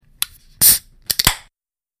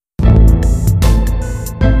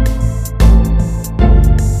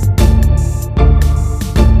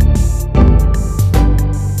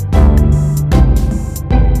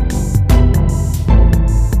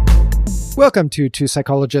Welcome to Two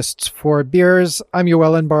Psychologists, Four Beers. I'm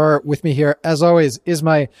Yoel Enbar. With me here, as always, is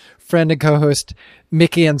my friend and co-host,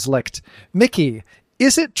 Mickey Enslicht. Mickey,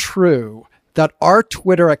 is it true that our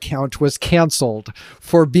Twitter account was canceled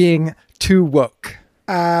for being too woke?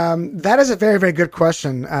 That is a very, very good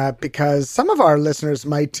question, because some of our listeners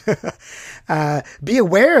might be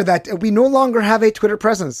aware that we no longer have a Twitter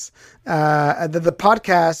presence. The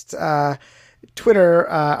podcast our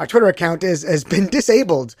Twitter account has been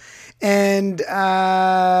disabled. And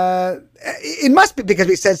it must be because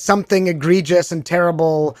we said something egregious and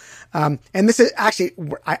terrible. And this is actually,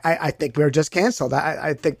 I think we're just canceled.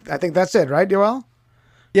 I think that's it, right, Yoel?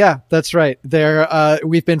 Yeah, that's right.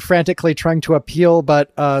 We've been frantically trying to appeal,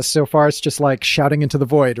 but so far it's just like shouting into the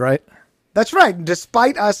void, right? That's right.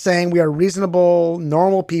 Despite us saying we are reasonable,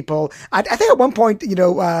 normal people, I think at one point,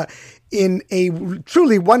 in a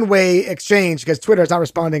truly one-way exchange, because Twitter is not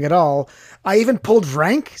responding at all, I even pulled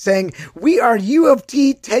rank, saying, we are U of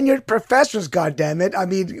T tenured professors, goddammit. I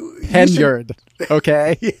mean... Tenured,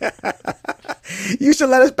 okay. Yeah. You should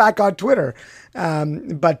let us back on Twitter.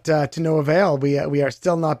 But to no avail, we are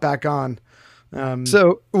still not back on.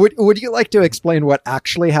 So would you like to explain what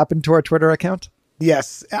actually happened to our Twitter account?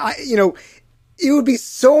 Yes. It would be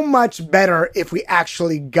so much better if we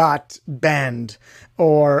actually got banned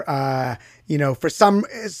or, for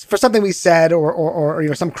something we said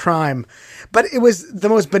or some crime. But it was the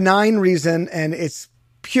most benign reason, and it's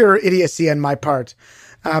pure idiocy on my part.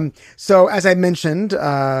 So as I mentioned,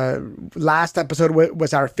 last episode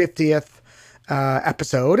was our 50th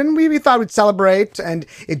episode, and we thought we'd celebrate. And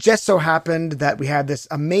it just so happened that we had this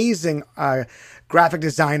amazing graphic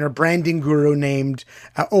designer, branding guru named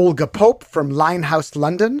Olga Pope from Linehouse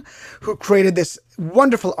London, who created this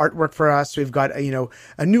wonderful artwork for us. We've got a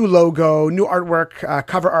new logo, new artwork,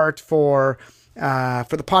 cover art for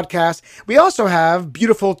the podcast. We also have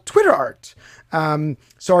beautiful Twitter art.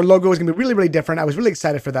 So our logo is going to be really, really different. I was really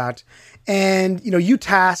excited for that. And, you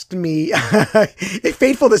tasked me, a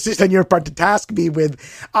fateful decision on your part to task me with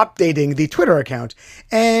updating the Twitter account.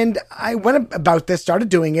 And I went about this, started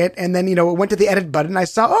doing it. And then, went to the edit button and I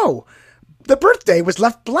saw, the birthday was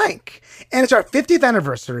left blank. And it's our 50th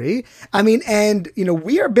anniversary. I mean, and,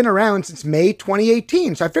 we have been around since May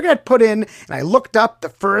 2018. So I figured I'd put in, and I looked up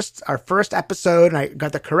our first episode, and I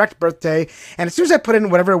got the correct birthday. And as soon as I put in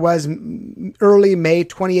whatever it was, early May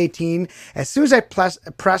 2018, as soon as I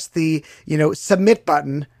pressed the, submit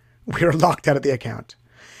button, we were locked out of the account.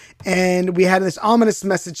 And we had this ominous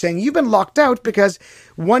message saying, you've been locked out because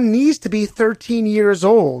one needs to be 13 years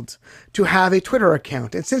old to have a Twitter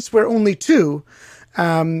account. And since we're only two,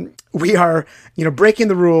 we are, breaking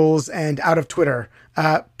the rules and out of Twitter,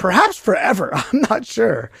 perhaps forever. I'm not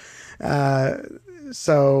sure.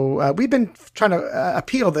 So we've been trying to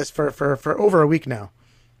appeal this for over a week now.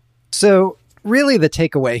 So really, the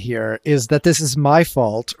takeaway here is that this is my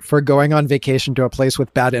fault for going on vacation to a place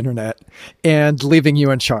with bad internet and leaving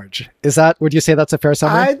you in charge. Would you say that's a fair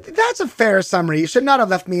summary? That's a fair summary. You should not have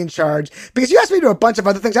left me in charge because you asked me to do a bunch of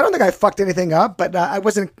other things. I don't think I fucked anything up, but I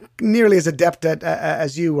wasn't nearly as adept at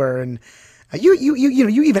as you were. And you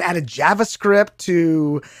even added JavaScript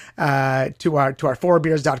to our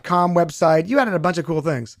 4beers.com website. You added a bunch of cool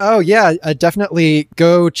things. Oh yeah, definitely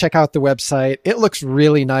go check out the website. It looks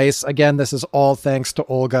really nice. Again, this is all thanks to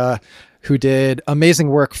Olga, who did amazing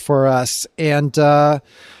work for us. And take a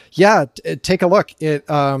look.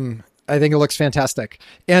 I think it looks fantastic.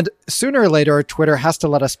 And sooner or later, Twitter has to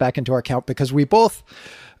let us back into our account because we both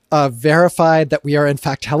verified that we are in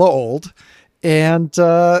fact hella old. And,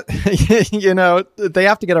 they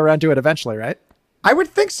have to get around to it eventually, right? I would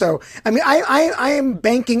think so. I mean, I am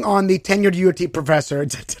banking on the tenured UT professor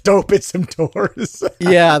to open some doors.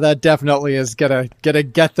 Yeah, that definitely is gonna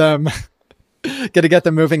get them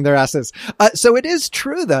moving their asses. So it is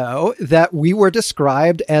true, though, that we were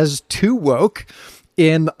described as too woke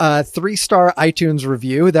in a 3-star iTunes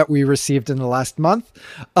review that we received in the last month,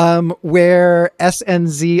 where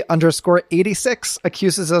SNZ_86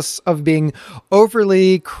 accuses us of being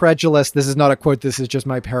overly credulous. This is not a quote. This is just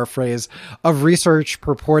my paraphrase of research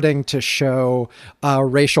purporting to show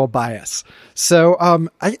racial bias. So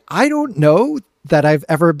I don't know that I've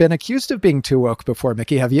ever been accused of being too woke before.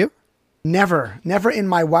 Mickey, have you? Never in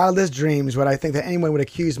my wildest dreams would I think that anyone would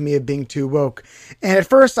accuse me of being too woke. And at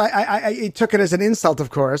first I took it as an insult,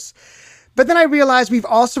 of course. But then I realized we've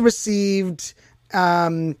also received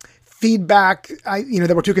feedback,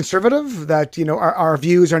 that we're too conservative, that, our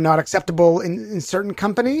views are not acceptable in certain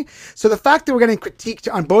company. So the fact that we're getting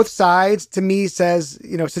critiqued on both sides, to me, says,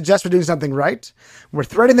 suggests we're doing something right. We're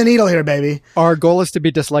threading the needle here, baby. Our goal is to be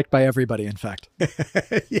disliked by everybody, in fact.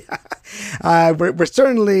 Yeah. We're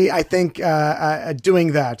certainly, I think,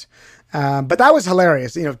 doing that. But that was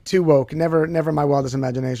hilarious. Too woke. Never my wildest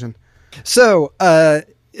imagination. So,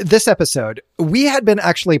 this episode, we had been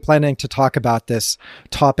actually planning to talk about this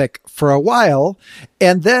topic for a while,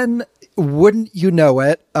 and then, wouldn't you know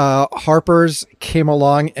it, Harper's came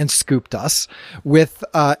along and scooped us with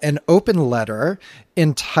an open letter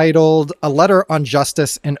entitled "A Letter on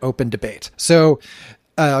Justice and Open Debate." So,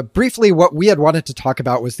 briefly, what we had wanted to talk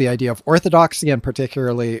about was the idea of orthodoxy, and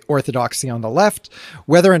particularly orthodoxy on the left,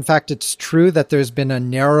 whether in fact it's true that there's been a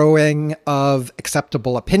narrowing of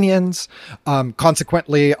acceptable opinions,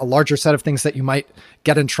 consequently a larger set of things that you might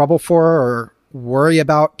get in trouble for or worry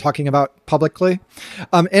about talking about publicly.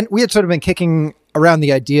 And we had sort of been kicking around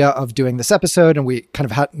the idea of doing this episode, and we kind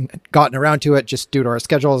of hadn't gotten around to it just due to our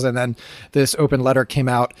schedules. And then this open letter came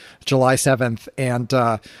out July 7th and,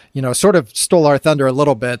 sort of stole our thunder a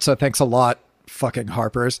little bit. So thanks a lot, fucking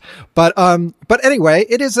Harper's. But anyway,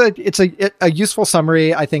 it's a useful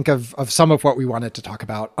summary, I think, of some of what we wanted to talk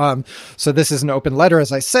about. So this is an open letter.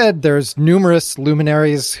 As I said, there's numerous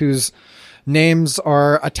luminaries whose names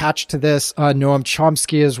are attached to this. Noam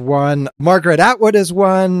Chomsky is one. Margaret Atwood is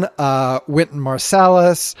one. Wynton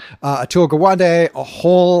Marsalis, Atul Gawande, a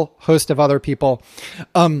whole host of other people.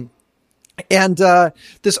 And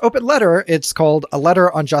this open letter, it's called A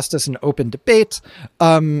Letter on Justice and Open Debate.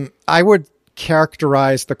 I would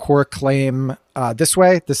characterize the core claim this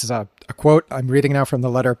way. This is a quote I'm reading now from the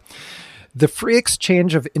letter. "The free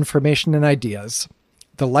exchange of information and ideas,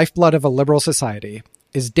 the lifeblood of a liberal society,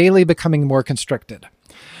 is daily becoming more constricted.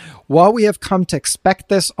 While we have come to expect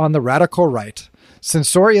this on the radical right,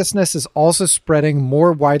 censoriousness is also spreading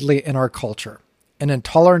more widely in our culture. An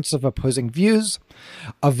intolerance of opposing views,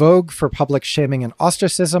 a vogue for public shaming and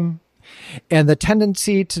ostracism, and the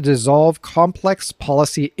tendency to dissolve complex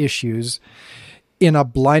policy issues in a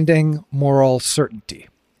blinding moral certainty."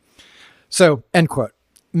 So, end quote.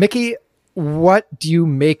 Mickey, what do you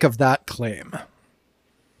make of that claim?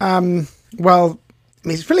 Well,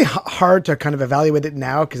 it's really hard to kind of evaluate it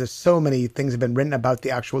now because there's so many things have been written about the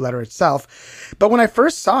actual letter itself. But when I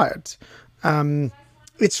first saw it,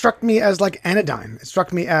 it struck me as like anodyne. It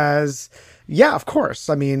struck me as, yeah, of course.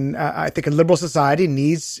 I mean, I think a liberal society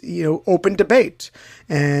needs, open debate.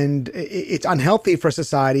 And it's unhealthy for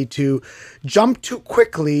society to jump too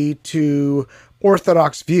quickly to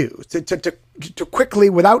orthodox views, to quickly,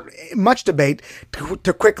 without much debate,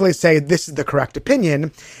 to quickly say this is the correct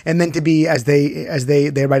opinion, and then to be, as they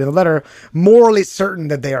write in the letter, morally certain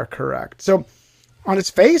that they are correct. So, on its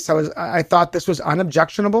face, I thought this was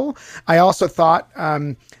unobjectionable. I also thought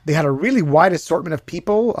they had a really wide assortment of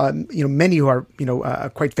people, many who are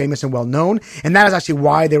quite famous and well known, and that is actually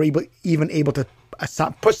why they were even able to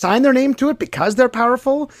sign their name to it, because they're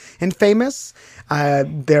powerful and famous.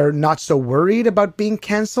 They're not so worried about being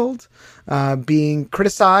canceled, being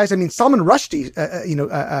criticized. I mean, Salman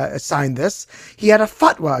Rushdie, signed this. He had a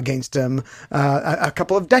fatwa against him a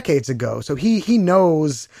couple of decades ago, so he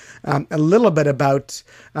knows a little bit about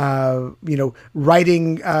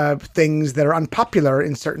writing things that are unpopular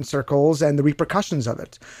in certain circles and the repercussions of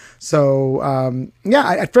it. So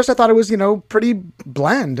at first I thought it was pretty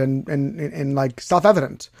bland and like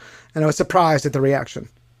self-evident, and I was surprised at the reaction.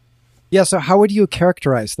 Yeah, so how would you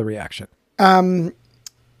characterize the reaction? I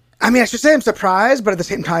mean, I should say I'm surprised, but at the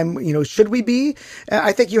same time, should we be?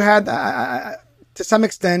 I think you had, to some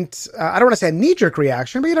extent, I don't want to say a knee-jerk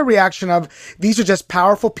reaction, but you had a reaction of, these are just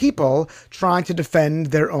powerful people trying to defend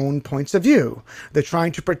their own points of view. They're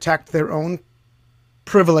trying to protect their own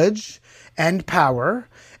privilege and power,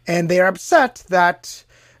 and they are upset that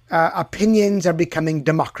opinions are becoming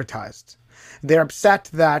democratized. They're upset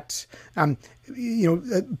that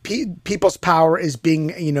people's power is being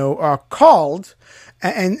called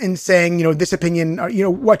and saying this opinion,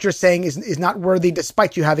 what you're saying is not worthy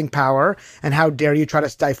despite you having power, and how dare you try to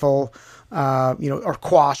stifle or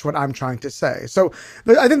quash what I'm trying to say. So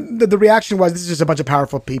I think the reaction was, this is just a bunch of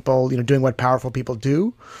powerful people doing what powerful people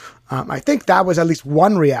do. I think that was at least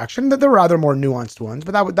one reaction. That there were other more nuanced ones,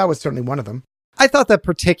 but that was certainly one of them. I thought that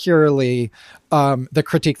particularly the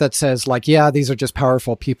critique that says, like, yeah, these are just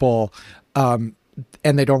powerful people and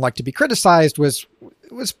they don't like to be criticized was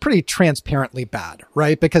pretty transparently bad,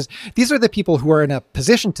 right? Because these are the people who are in a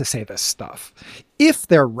position to say this stuff. If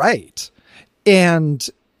they're right, and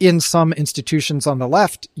in some institutions on the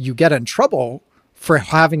left, you get in trouble for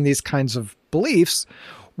having these kinds of beliefs,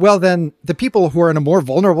 well, then the people who are in a more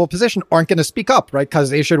vulnerable position aren't going to speak up, right? Because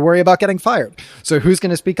they should worry about getting fired. So who's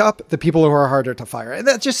going to speak up? The people who are harder to fire. And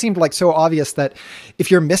that just seemed like so obvious that if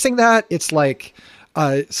you're missing that, it's like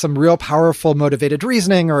some real powerful motivated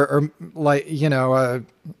reasoning or like,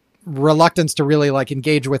 reluctance to really like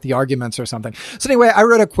engage with the arguments or something. So anyway, I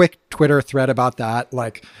wrote a quick Twitter thread about that.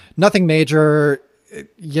 Like nothing major,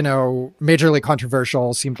 majorly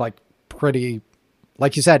controversial, seemed like pretty,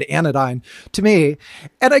 like you said, anodyne to me.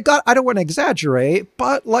 And I don't want to exaggerate,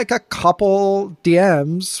 but like a couple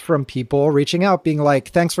DMs from people reaching out being like,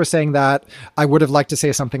 thanks for saying that. I would have liked to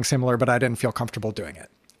say something similar, but I didn't feel comfortable doing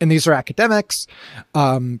it. And these are academics,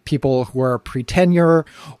 people who are pre-tenure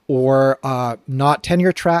or not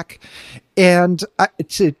tenure track. And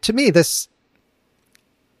to me, this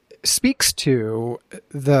speaks to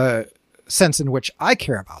the sense in which I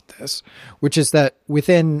care about this, which is that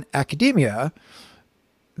within academia,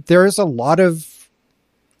 there is a lot of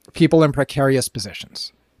people in precarious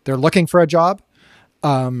positions. They're looking for a job.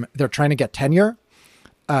 They're trying to get tenure.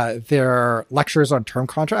 They're lecturers on term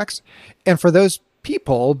contracts. And for those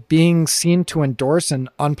people, being seen to endorse an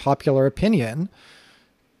unpopular opinion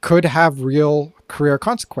could have real career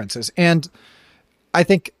consequences. And I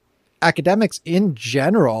think academics in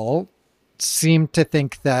general seem to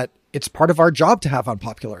think that it's part of our job to have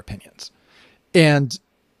unpopular opinions. And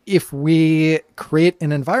if we create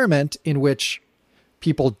an environment in which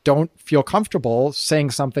people don't feel comfortable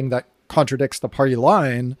saying something that contradicts the party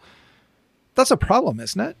line, that's a problem,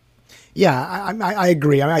 isn't it? Yeah, I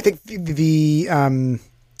agree. I mean, I think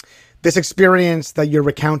this experience that you're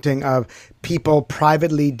recounting of people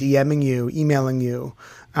privately DMing you, emailing you,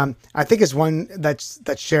 I think is one that's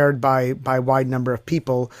shared by a wide number of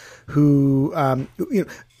people who,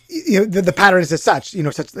 the pattern is as such,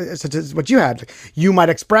 such as what you had. You might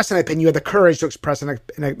express an opinion. You had the courage to express an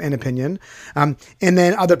opinion. And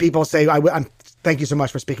then other people say, I'm thank you so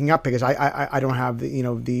much for speaking up because I don't have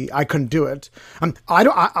I couldn't do it.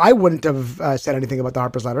 I wouldn't have said anything about the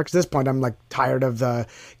Harper's letter because at this point I'm like tired of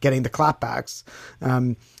getting the clapbacks.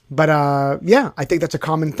 But I think that's a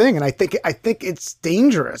common thing. And I think it's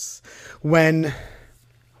dangerous when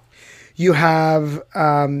you have,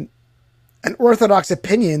 an orthodox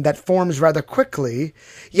opinion that forms rather quickly,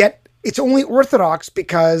 yet it's only orthodox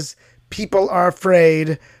because people are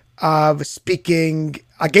afraid of speaking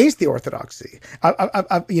against the orthodoxy,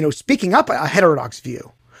 of speaking up a heterodox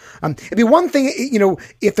view. It'd be one thing,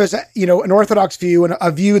 if there's an orthodox view and a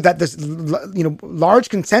view that there's, large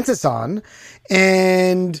consensus on,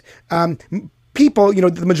 and people,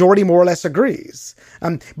 the majority more or less agrees.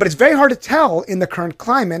 But it's very hard to tell in the current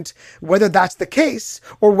climate whether that's the case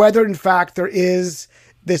or whether, in fact, there is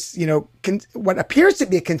this, what appears to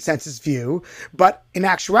be a consensus view, but in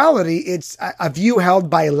actuality, it's a view held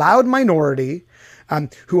by a loud minority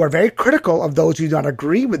who are very critical of those who do not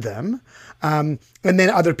agree with them. And then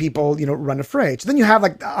other people, run afraid. So then you have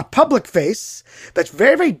like a public face that's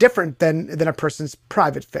very, very different than a person's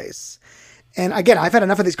private face. And again, I've had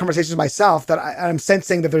enough of these conversations myself that I'm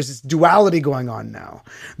sensing that there's this duality going on now.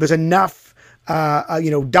 There's enough,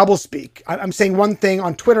 doublespeak. I'm saying one thing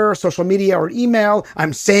on Twitter, social media, or email.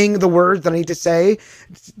 I'm saying the words that I need to say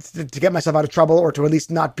to get myself out of trouble, or to at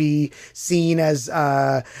least not be seen as,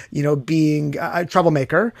 being a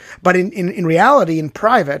troublemaker. But in reality, in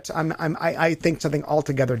private, I think something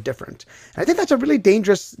altogether different. And I think that's a really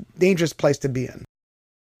dangerous place to be in.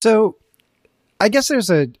 So I guess there's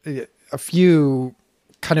a few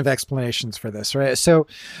kind of explanations for this, right? So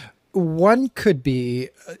one could be,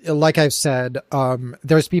 like I've said,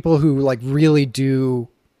 there's people who like really do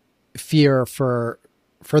fear for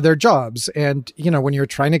their jobs. And, when you're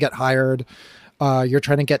trying to get hired, you're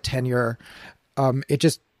trying to get tenure, it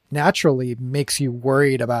just naturally makes you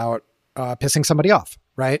worried about pissing somebody off,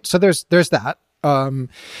 right? So there's that. And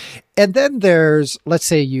then there's, let's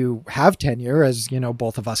say you have tenure, as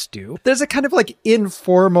both of us do. There's a kind of like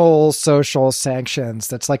informal social sanctions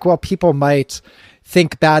that's like, well, people might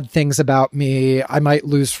think bad things about me. I might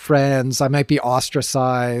lose friends. I might be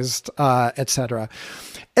ostracized, etc.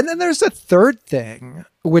 And then there's a third thing,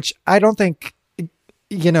 which I don't think,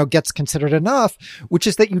 gets considered enough, which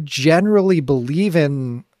is that you generally believe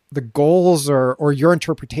in the goals or your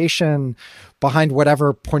interpretation behind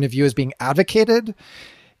whatever point of view is being advocated.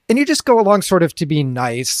 And you just go along sort of to be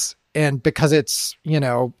nice. And because it's,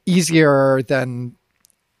 easier than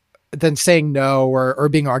saying no or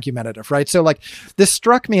being argumentative, right? So like this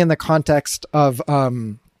struck me in the context of,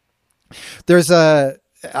 there's a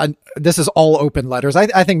this is all open letters.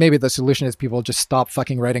 I think maybe the solution is people just stop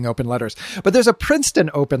fucking writing open letters. But there's a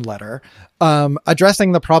Princeton open letter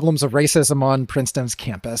addressing the problems of racism on Princeton's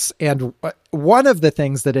campus. And one of the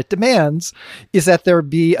things that it demands is that there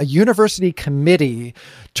be a university committee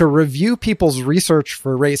to review people's research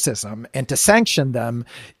for racism and to sanction them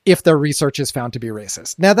if their research is found to be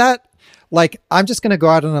racist. Now that, like, I'm just going to go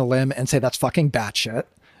out on a limb and say that's fucking batshit.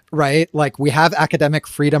 Right? Like, we have academic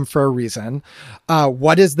freedom for a reason.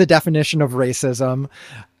 What is the definition of racism?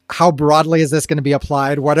 How broadly is this going to be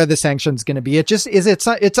applied? What are the sanctions going to be?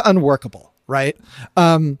 It's unworkable, right?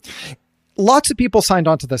 Lots of people signed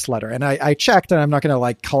on to this letter, and I checked, and I'm not going to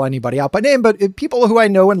like call anybody out by name, but people who I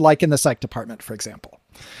know and like in the psych department, for example.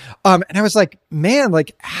 And I was like, man,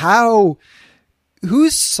 like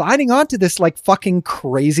who's signing on to this like fucking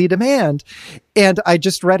crazy demand? And I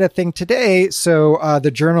just read a thing today. So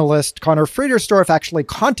the journalist Connor Friedersdorf actually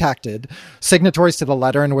contacted signatories to the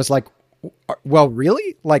letter and was like, well,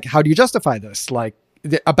 really? Like, how do you justify this? Like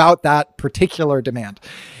about that particular demand?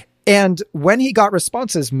 And when he got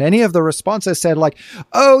responses, many of the responses said like,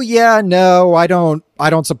 oh yeah, no, I don't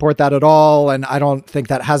support that at all. And I don't think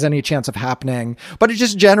that has any chance of happening, but it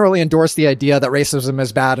just generally endorsed the idea that racism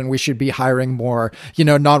is bad and we should be hiring more,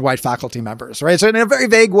 non-white faculty members. Right. So in a very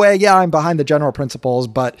vague way, yeah, I'm behind the general principles,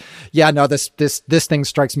 but yeah, no, this thing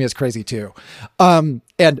strikes me as crazy too.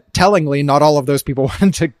 And tellingly, not all of those people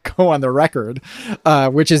wanted to go on the record,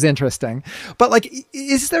 which is interesting. But like,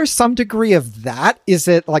 is there some degree of that? Is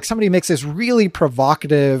it like somebody makes this really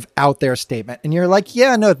provocative out there statement and you're like,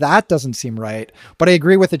 yeah, no, that doesn't seem right. But I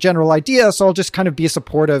agree with the general idea. So I'll just kind of be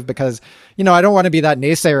supportive because, I don't want to be that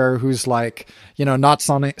naysayer who's like, not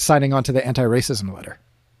signing on to the anti-racism letter.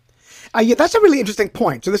 Yeah, that's a really interesting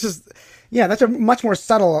point. So that's a much more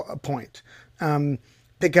subtle point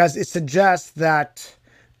because it suggests that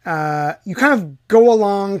you kind of go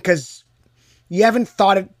along because you haven't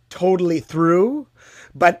thought it totally through,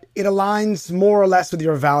 but it aligns more or less with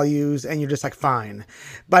your values and you're just like, fine.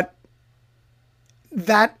 But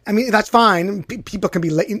that's fine. People can be,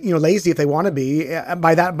 lazy if they want to be.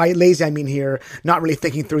 By lazy, I mean here, not really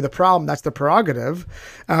thinking through the problem. That's the prerogative.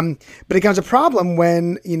 But it becomes a problem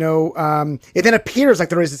when, it then appears like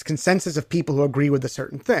there is this consensus of people who agree with a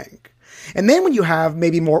certain thing. And then when you have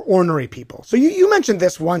maybe more ornery people. So you mentioned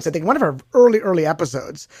this once, I think, one of our early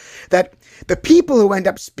episodes, that the people who end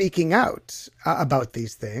up speaking out about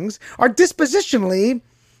these things are dispositionally,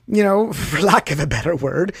 for lack of a better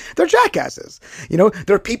word, they're jackasses.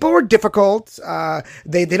 They're people who are difficult.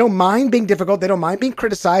 They don't mind being difficult. They don't mind being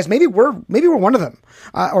criticized. Maybe we're one of them,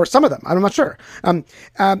 or some of them. I'm not sure. And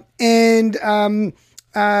then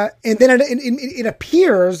it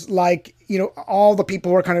appears like, all the people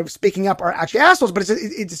who are kind of speaking up are actually assholes, but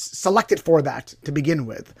it's selected for that to begin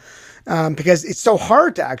with, because it's so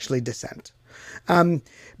hard to actually dissent.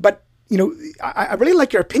 But I really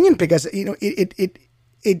like your opinion because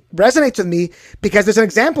it resonates with me because there's an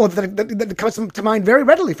example that comes to mind very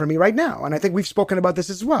readily for me right now. And I think we've spoken about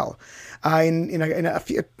this as well in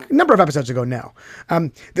a number of episodes ago now.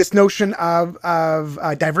 This notion of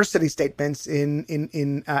diversity statements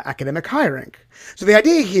in academic hiring. So the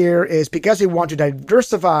idea here is because we want to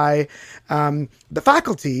diversify the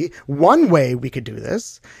faculty, one way we could do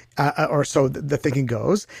this, or so the thinking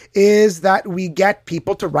goes, is that we get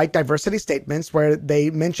people to write diversity statements where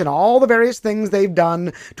they mention all the various things they've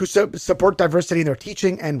done to support diversity in their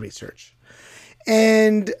teaching and research.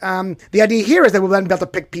 And the idea here is that we'll then be able to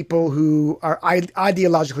pick people who are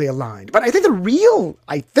ideologically aligned. But I think the real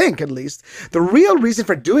reason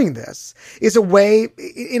for doing this is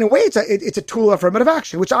it's a tool of affirmative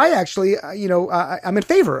action, which I actually, I'm in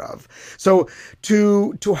favor of. So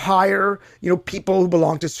to hire, people who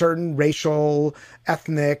belong to certain racial,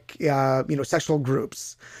 ethnic, sexual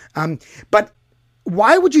groups. But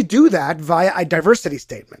why would you do that via a diversity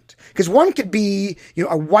statement? Because one could be,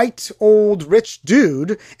 a white, old, rich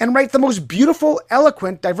dude and write the most beautiful,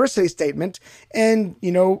 eloquent diversity statement. And,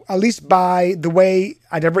 at least by the way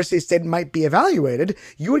a diversity statement might be evaluated,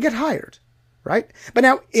 you would get hired, right? But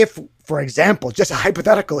now if, for example, just a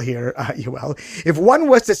hypothetical here, Yoel, if one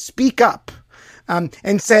was to speak up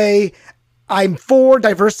and say, I'm for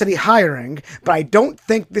diversity hiring, but I don't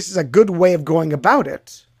think this is a good way of going about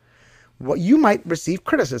it, well, you might receive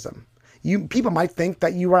criticism. People might think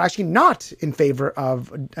that you are actually not in favor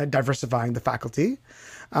of diversifying the faculty,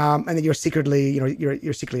 and that you're secretly,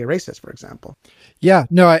 you're secretly a racist, for example. Yeah,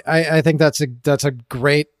 no, I think that's a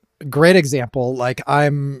great example. Like,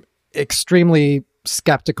 I'm extremely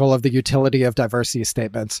skeptical of the utility of diversity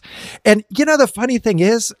statements, and the funny thing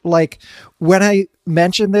is, like, when I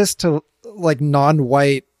mention this to like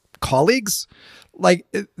non-white colleagues, like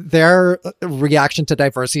their reaction to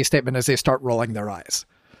diversity statement is they start rolling their eyes.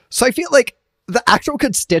 So I feel like the actual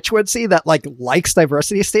constituency that like likes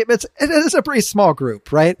diversity statements, it is a pretty small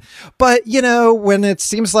group, right? But, you know, when it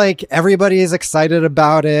seems like everybody is excited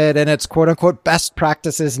about it and it's quote unquote best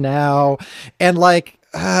practices now, and like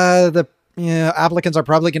applicants are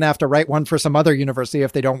probably going to have to write one for some other university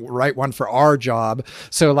if they don't write one for our job.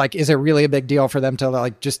 So like, is it really a big deal for them to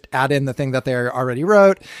like just add in the thing that they already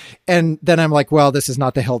wrote? And then I'm like, well, this is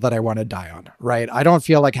not the hill that I want to die on, right? I don't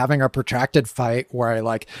feel like having a protracted fight where I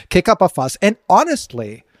like kick up a fuss and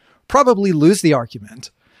honestly probably lose the argument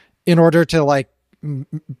in order to like,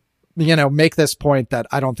 make this point that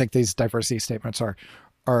I don't think these diversity statements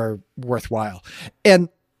are worthwhile. And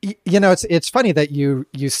it's funny that you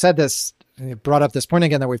said this, you brought up this point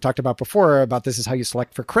again that we've talked about before about this is how you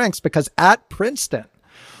select for cranks, because at Princeton,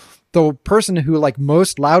 the person who like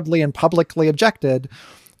most loudly and publicly objected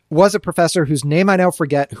was a professor whose name I now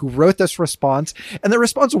forget, who wrote this response. And the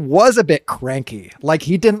response was a bit cranky. Like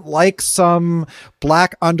he didn't like some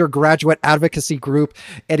Black undergraduate advocacy group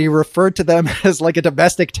and he referred to them as like a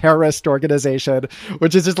domestic terrorist organization,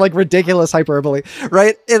 which is just like ridiculous hyperbole,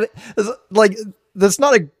 right? It is like, that's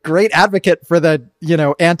not a great advocate for the,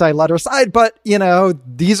 anti-letter side, but,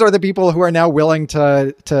 these are the people who are now willing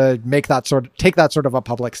to take that sort of a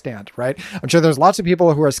public stand, right? I'm sure there's lots of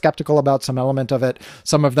people who are skeptical about some element of it.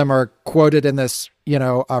 Some of them are quoted in this,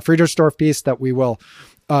 Friedersdorf piece that we will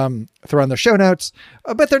throw in the show notes,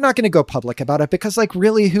 but they're not going to go public about it because like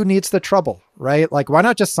really who needs the trouble, right? Like why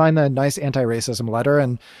not just sign the nice anti-racism letter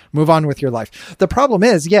and move on with your life? The problem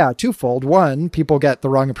is, twofold. One, people get the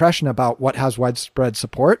wrong impression about what has widespread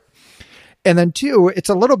support. And then two, it's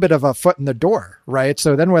a little bit of a foot in the door, right?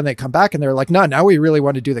 So then when they come back and they're like, no, now we really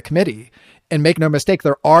want to do the committee. And make no mistake,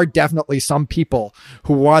 there are definitely some people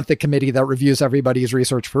who want the committee that reviews everybody's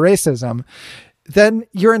research for racism. Then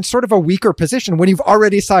you're in sort of a weaker position when you've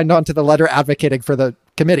already signed on to the letter advocating for the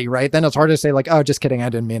committee, right? Then it's hard to say like, oh, just kidding. I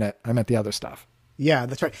didn't mean it. I meant the other stuff. Yeah,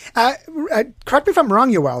 that's right. Correct me if I'm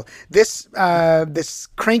wrong, Yoel. This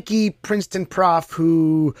cranky Princeton prof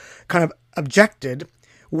who kind of objected,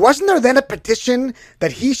 wasn't there then a petition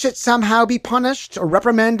that he should somehow be punished or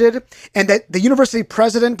reprimanded? And that the university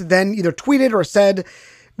president then either tweeted or said,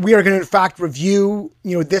 we are going to in fact review,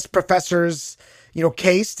 this professor's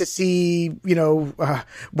case to see,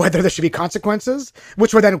 whether there should be consequences,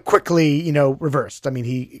 which were then quickly, reversed. I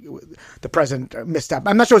mean, the president misstepped.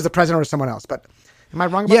 I'm not sure it was the president or someone else, but am I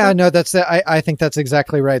wrong about that? No, I think that's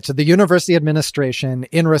exactly right. So the university administration,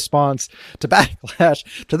 in response to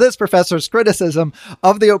backlash to this professor's criticism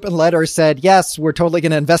of the open letter, said, yes, we're totally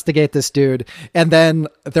going to investigate this dude. And then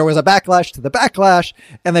there was a backlash to the backlash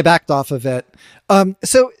and they backed off of it.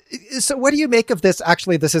 So what do you make of this?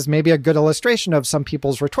 Actually, this is maybe a good illustration of some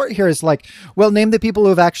people's retort here is like, well, name the people who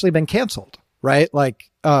have actually been canceled, right? Like,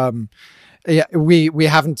 we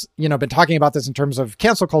haven't, been talking about this in terms of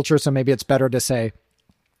cancel culture. So maybe it's better to say,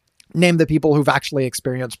 name the people who've actually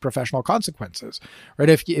experienced professional consequences, right?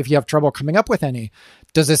 If you have trouble coming up with any,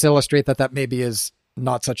 does this illustrate that maybe is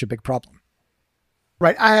not such a big problem?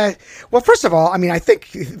 Right. Well, first of all, I mean, I think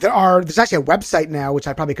there's actually a website now, which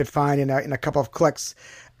I probably could find in a couple of clicks,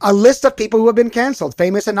 a list of people who have been canceled,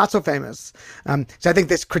 famous and not so famous. So I think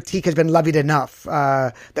this critique has been levied enough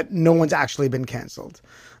that no one's actually been canceled.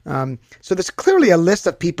 So there's clearly a list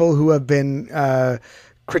of people who have been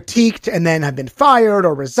critiqued and then have been fired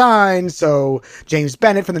or resigned. So James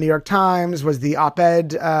Bennett from the New York Times was the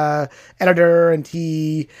op-ed editor, and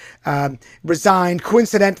he resigned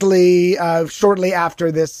coincidentally shortly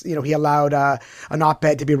after this. He allowed an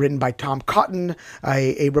op-ed to be written by Tom Cotton,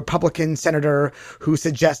 a Republican senator who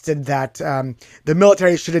suggested that the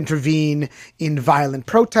military should intervene in violent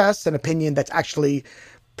protests, an opinion that's actually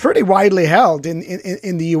pretty widely held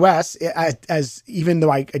in the U.S. as even though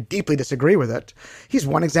I deeply disagree with it. He's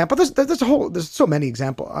one example. There's so many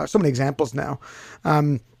examples now.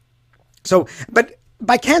 But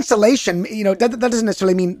by cancellation, that doesn't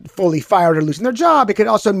necessarily mean fully fired or losing their job. It could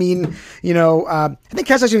also mean, I think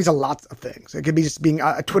cancellation means a lot of things. It could be just being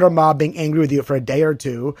a Twitter mob being angry with you for a day or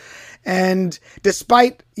two. And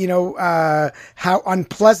despite, how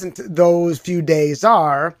unpleasant those few days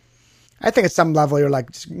are, I think at some level you're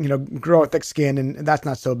like, grow a thick skin and that's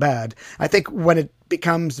not so bad. I think when it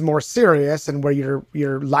becomes more serious and where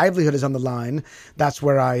your livelihood is on the line, that's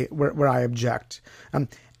where I object.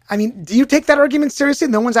 I mean, do you take that argument seriously?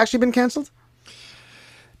 No one's actually been canceled?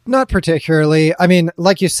 Not particularly. I mean,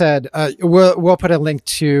 like you said, we'll put a link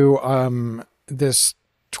to this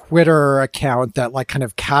Twitter account that like kind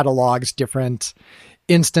of catalogs different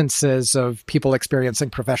instances of people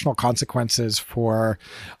experiencing professional consequences for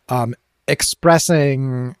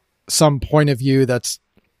expressing some point of view that's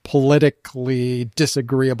politically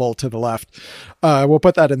disagreeable to the left. We'll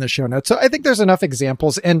put that in the show notes. So I think there's enough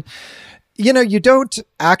examples. And, you don't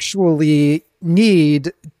actually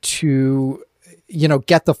need to,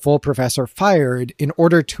 get the full professor fired in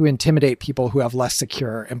order to intimidate people who have less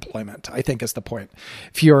secure employment, I think is the point.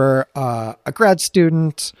 If you're a grad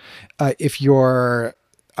student, if you're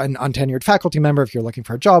an untenured faculty member, if you're looking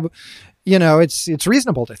for a job, it's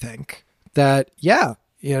reasonable to think that,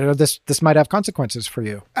 this might have consequences for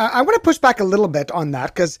you. I want to push back a little bit on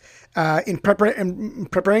that because in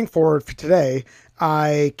preparing for today,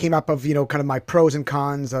 I came up of, kind of my pros and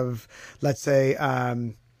cons of, let's say,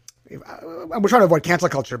 we're trying to avoid cancel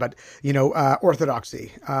culture, but,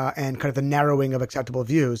 orthodoxy and kind of the narrowing of acceptable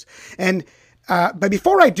views. And but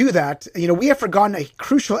before I do that, we have forgotten a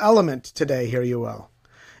crucial element today here, Yoel.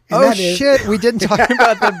 Shit, we didn't talk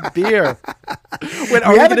about the beer.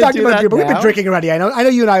 We haven't talked about beer, but we've been drinking already. I know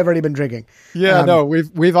you and I have already been drinking. Yeah, no,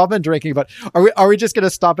 we've all been drinking, but are we just going to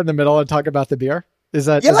stop in the middle and talk about the beer? Is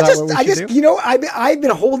that what we should do? I've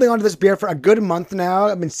been holding on to this beer for a good month now.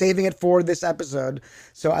 I've been saving it for this episode.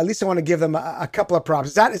 So at least I want to give them a couple of props.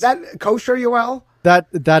 Is that kosher, Yoel? That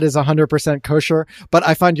is 100% kosher, but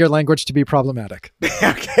I find your language to be problematic.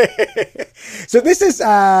 Okay. So this is,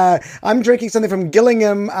 I'm drinking something from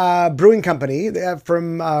Gillingham Brewing Company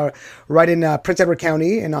from right in Prince Edward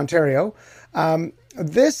County in Ontario.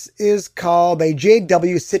 This is called a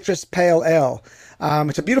JW Citrus Pale Ale.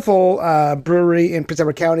 It's a beautiful brewery in Prince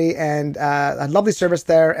Edward County and a lovely service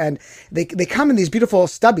there. And they come in these beautiful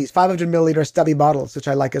stubbies, 500 milliliter stubby bottles, which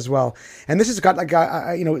I like as well. And this has got like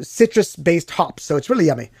citrus based hops, so it's really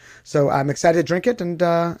yummy. So I'm excited to drink it and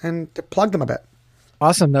to plug them a bit.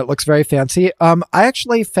 Awesome. That looks very fancy. I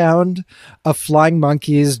actually found a Flying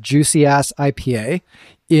Monkeys Juicy Ass IPA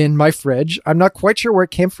in my fridge. I'm not quite sure where it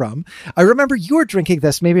came from. I remember you were drinking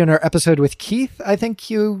this maybe in our episode with Keith. I think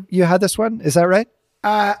you had this one. Is that right?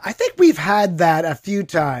 I think we've had that a few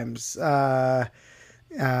times. But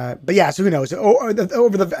yeah, so who knows?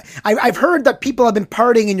 I've heard that people have been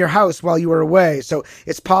partying in your house while you were away. So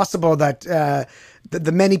it's possible that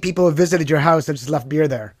the many people who visited your house have just left beer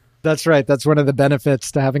there. That's right. That's one of the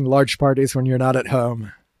benefits to having large parties when you're not at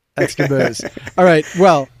home. Extra booze. All right.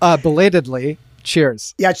 Well, belatedly,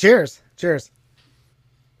 cheers. Yeah, cheers. Cheers.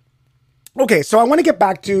 Okay, so I want to get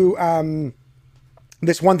back to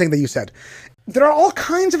this one thing that you said. There are all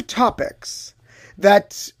kinds of topics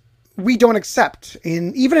that we don't accept,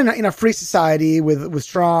 even in a free society with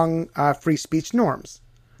strong free speech norms.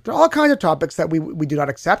 There are all kinds of topics that we do not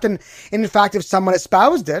accept. And in fact, if someone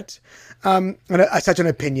espoused it, such an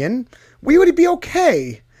opinion, we would be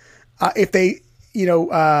okay if they,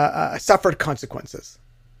 suffered consequences.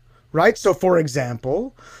 Right? So, for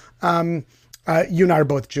example, you and I are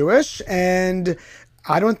both Jewish, and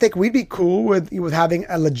I don't think we'd be cool with having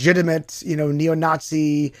a legitimate,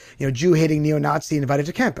 neo-Nazi, Jew-hating neo-Nazi invited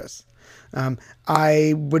to campus.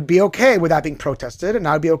 I would be okay with that being protested, and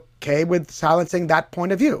I'd be okay with silencing that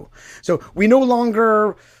point of view. So we no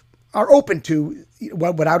longer are open to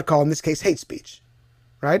what I would call, in this case, hate speech,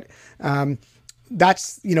 right?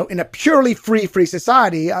 That's, in a purely free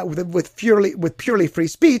society with purely free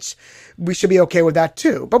speech, we should be okay with that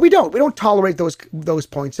too. But we don't tolerate those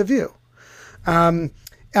points of view.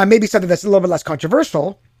 Maybe something that's a little bit less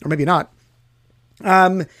controversial, or maybe not.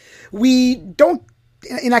 We don't,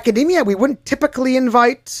 in academia, we wouldn't typically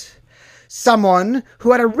invite someone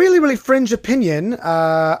who had a really, really fringe opinion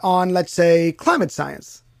on, let's say, climate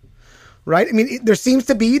science. Right? I mean, there seems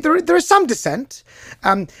to be, there is some dissent,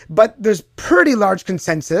 but there's pretty large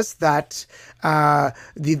consensus that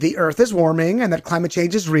the Earth is warming and that climate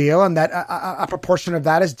change is real and that a proportion of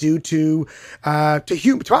that is due to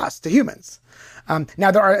humans.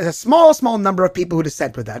 Now, there are a small number of people who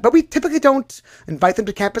dissent with that, but we typically don't invite them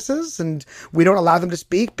to campuses and we don't allow them to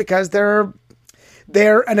speak because they're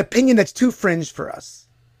an opinion that's too fringe for us.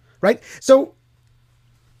 Right? So,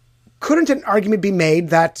 couldn't an argument be made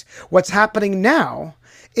that what's happening now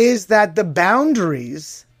is that the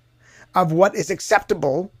boundaries of what is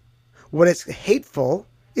acceptable, what is hateful,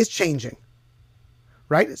 is changing,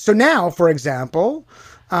 right? So now, for example,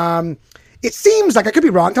 it seems like, I could be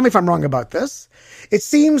wrong, tell me if I'm wrong about this. It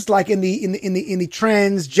seems like in the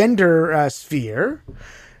transgender sphere,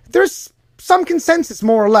 there's some consensus,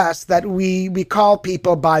 more or less, that we call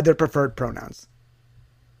people by their preferred pronouns.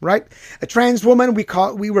 Right? A trans woman, we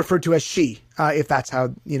refer to as she, if that's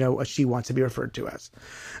how, a she wants to be referred to as.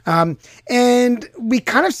 And we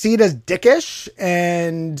kind of see it as dickish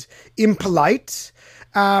and impolite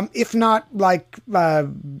if not like,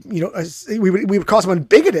 we would call someone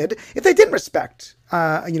bigoted if they didn't respect,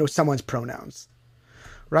 someone's pronouns.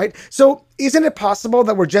 Right. So isn't it possible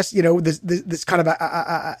that we're just, this kind of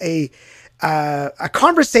a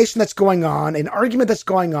conversation that's going on, an argument that's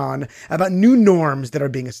going on about new norms that are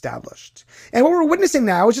being established. And what we're witnessing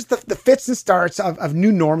now is just the fits and starts of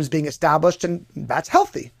new norms being established, and that's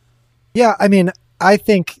healthy. Yeah, I mean, I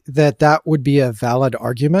think that would be a valid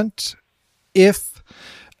argument if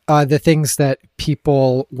the things that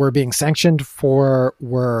people were being sanctioned for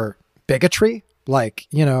were bigotry. Like,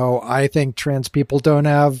 I think trans people don't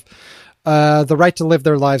have the right to live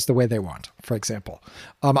their lives the way they want, for example.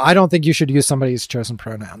 I don't think you should use somebody's chosen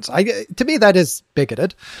pronouns. To me, that is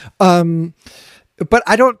bigoted. But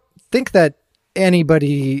I don't think that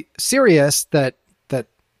anybody serious that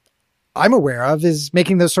I'm aware of is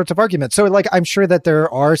making those sorts of arguments. So like, I'm sure that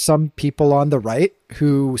there are some people on the right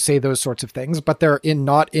who say those sorts of things, but they're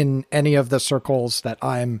not in any of the circles that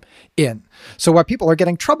I'm in. So what people are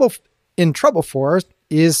getting in trouble for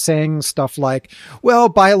is saying stuff like, well,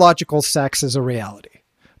 biological sex is a reality.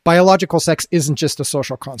 Biological sex isn't just a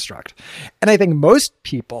social construct. And I think most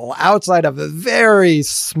people outside of a very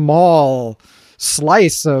small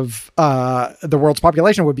slice of the world's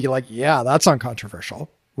population would be like, yeah, that's uncontroversial.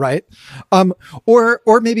 Right.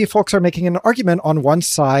 Or maybe folks are making an argument on one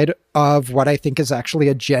side of what I think is actually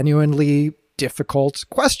a genuinely difficult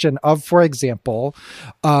question of, for example,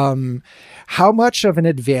 how much of an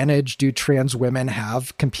advantage do trans women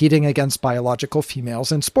have competing against biological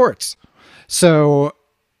females in sports? So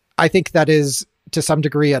I think that is to some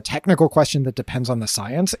degree a technical question that depends on the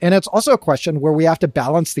science. And it's also a question where we have to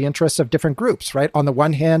balance the interests of different groups, right? On the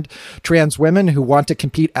one hand, trans women who want to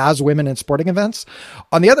compete as women in sporting events.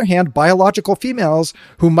 On the other hand, biological females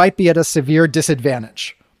who might be at a severe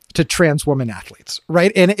disadvantage to trans women athletes,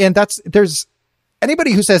 right? And there's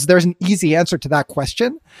anybody who says there's an easy answer to that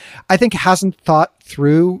question, I think hasn't thought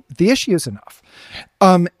through the issues enough.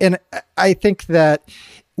 And I think that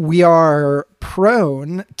we are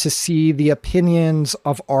prone to see the opinions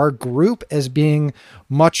of our group as being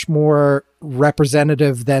much more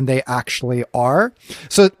representative than they actually are.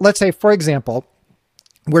 So let's say, for example,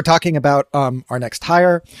 we're talking about our next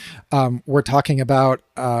hire. We're talking about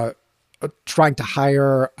trying to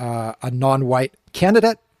hire a non-white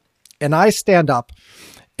candidate. And I stand up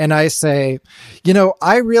and I say,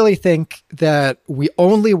 I really think that we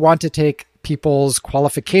only want to take people's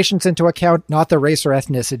qualifications into account, not their race or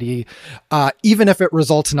ethnicity, even if it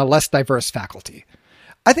results in a less diverse faculty.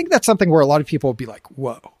 I think that's something where a lot of people would be like,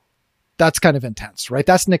 whoa, that's kind of intense, right?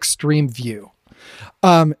 That's an extreme view.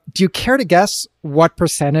 Do you care to guess what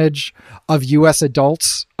percentage of US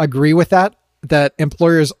adults agree with that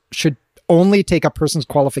employers should only take a person's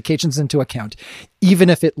qualifications into account, even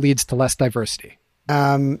if it leads to less diversity?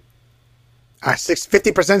 50%,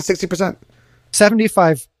 60%?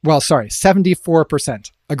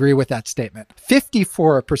 74% agree with that statement.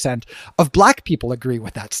 54% of Black people agree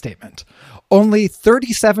with that statement. Only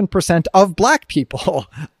 37% of Black people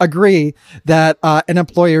agree that an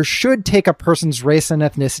employer should take a person's race and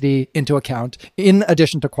ethnicity into account in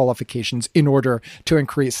addition to qualifications in order to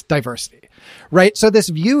increase diversity, right? So this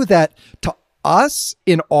view that to us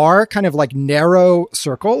in our kind of like narrow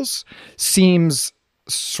circles seems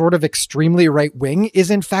sort of extremely right wing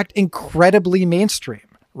is in fact incredibly mainstream,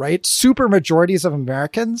 right? Super majorities of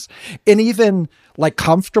Americans and even like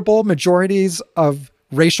comfortable majorities of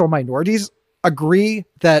racial minorities agree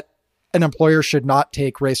that an employer should not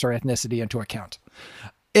take race or ethnicity into account.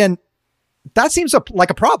 And that seems like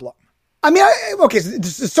a problem. I mean, okay, so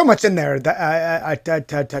there's so much in there that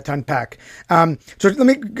to unpack. So let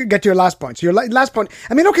me get to your last point. So your last point,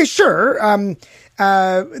 I mean, okay, sure.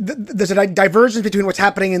 There's a divergence between what's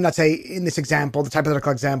happening in, let's say, in this example, the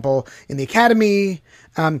hypothetical example in the academy,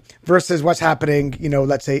 versus what's happening,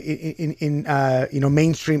 let's say in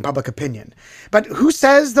mainstream public opinion. But who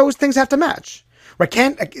says those things have to match? Right?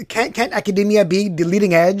 Can't academia be the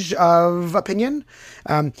leading edge of opinion?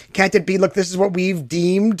 Can't it be, look, this is what we've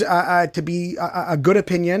deemed to be a good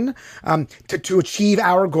opinion to achieve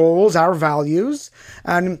our goals, our values,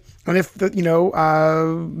 and if the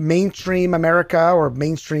mainstream America or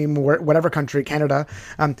mainstream whatever country, Canada,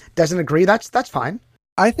 doesn't agree, that's fine.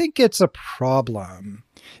 I think it's a problem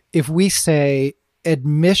if we say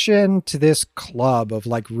admission to this club of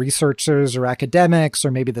like researchers or academics,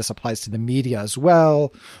 or maybe this applies to the media as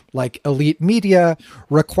well, like elite media,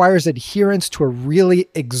 requires adherence to a really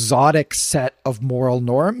exotic set of moral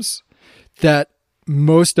norms that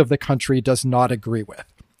most of the country does not agree with.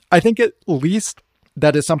 I think at least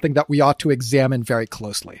that is something that we ought to examine very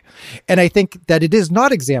closely. And I think that it is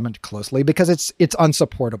not examined closely because it's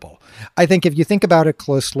unsupportable. I think if you think about it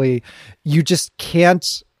closely, you just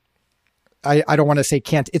can't, I don't want to say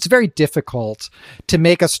can't, it's very difficult to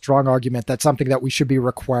make a strong argument that something that we should be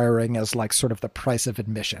requiring as like sort of the price of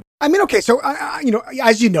admission. I mean, okay, so,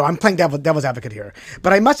 as you know, I'm playing devil's advocate here,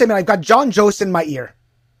 but I must admit, I've got John Jost in my ear.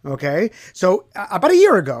 Okay. So about a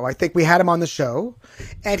year ago, I think we had him on the show,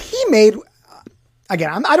 and he made,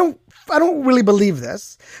 again, I don't really believe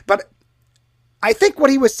this, but I think what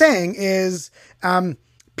he was saying is,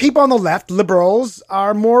 people on the left, liberals,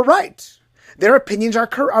 are more right. Their opinions are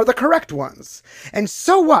the correct ones. And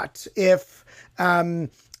so what if, the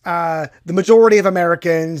majority of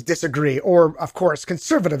Americans disagree, or of course,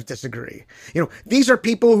 conservatives disagree? These are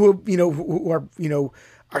people who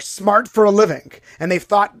are smart for a living, and they've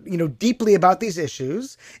thought, deeply about these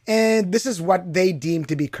issues, and this is what they deem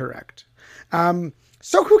to be correct.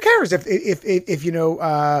 So who cares if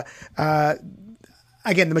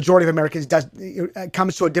again, the majority of Americans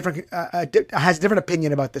comes to has a different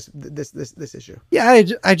opinion about this issue. Yeah,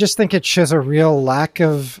 I just think it shows a real lack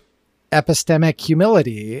of epistemic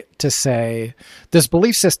humility to say this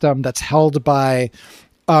belief system that's held by,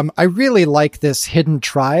 I really like this Hidden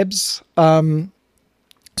Tribes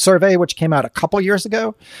survey, which came out a couple years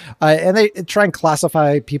ago. And they try and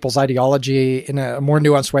classify people's ideology in a more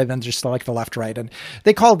nuanced way than just like the left, right. And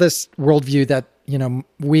they call this worldview that,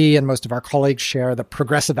 we and most of our colleagues share, the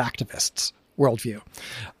progressive activists worldview.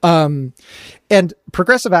 And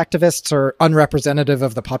progressive activists are unrepresentative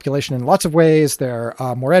of the population in lots of ways. They're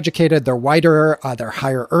more educated, they're whiter, they're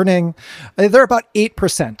higher earning. They're about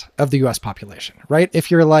 8% of the US population, right?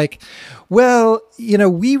 If you're like, well,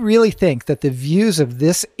 we really think that the views of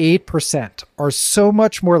this 8% are so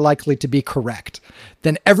much more likely to be correct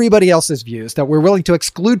than everybody else's views that we're willing to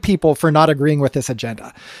exclude people for not agreeing with this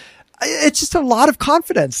agenda. It's just a lot of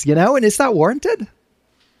confidence, and is that warranted?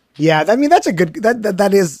 Yeah, I mean, that's a good, that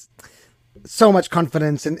is so much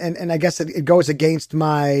confidence. And I guess it goes against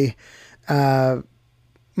my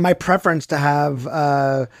preference to have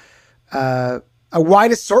a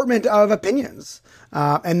wide assortment of opinions,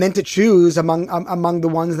 and then to choose among the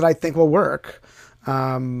ones that I think will work.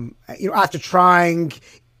 After trying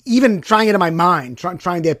it in my mind,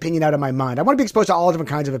 trying the opinion out of my mind. I want to be exposed to all different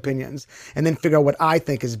kinds of opinions and then figure out what I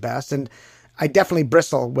think is best. And I definitely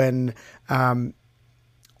bristle when,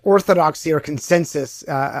 orthodoxy or consensus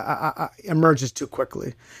emerges too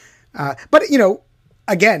quickly. But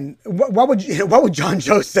again, what would John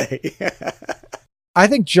Jost say? I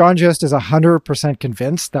think John Jost is 100%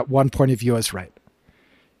 convinced that one point of view is right.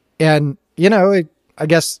 And, I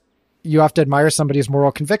guess you have to admire somebody's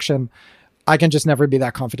moral conviction. I can just never be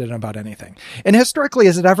that confident about anything. And historically,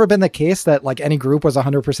 has it ever been the case that like any group was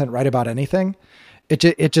 100% right about anything?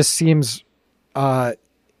 It just seems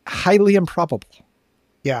highly improbable.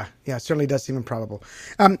 Yeah, it certainly does seem improbable.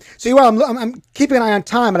 So I'm keeping an eye on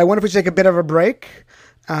time, and I wonder if we should take a bit of a break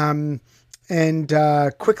and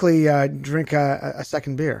quickly drink a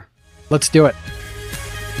second beer. Let's do it.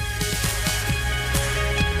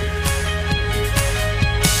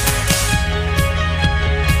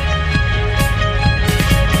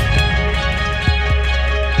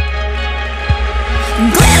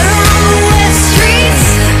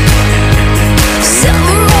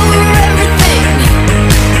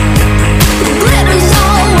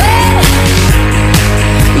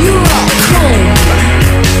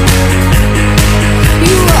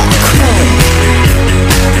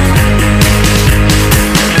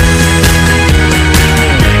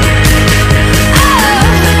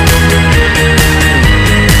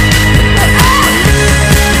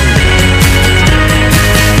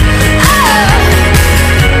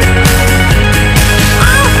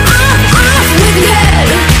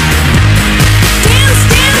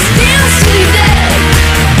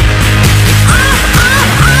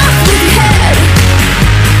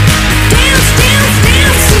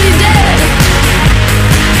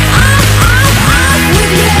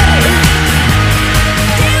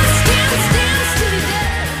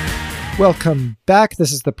 Welcome back.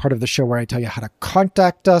 This is the part of the show where I tell you how to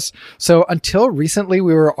contact us. So until recently,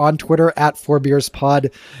 we were on Twitter at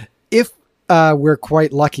 4BeersPod. If we're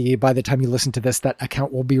quite lucky, by the time you listen to this, that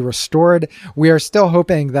account will be restored. We are still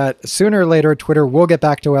hoping that sooner or later, Twitter will get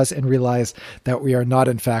back to us and realize that we are not,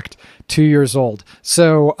 in fact, 2 years old.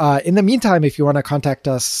 So in the meantime, if you want to contact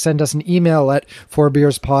us, send us an email at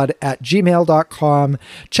 4beerspod@gmail.com.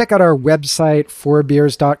 Check out our website,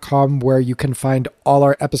 4beers.com, where you can find all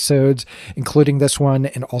our episodes, including this one,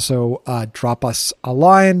 and also drop us a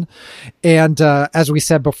line. And as we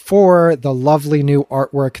said before, the lovely new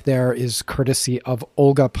artwork there is currently courtesy of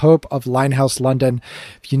Olga Pope of Linehouse London.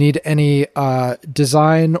 If you need any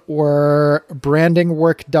design or branding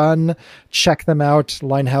work done, check them out,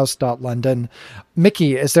 linehouse.london.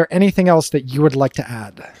 Mickey, is there anything else that you would like to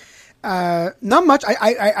add? Not much.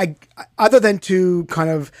 I other than to kind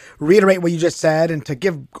of reiterate what you just said and to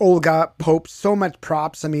give Olga Pope so much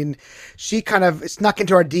props. I mean, she kind of snuck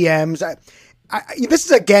into our DMs. This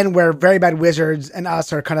is again where Very Bad Wizards and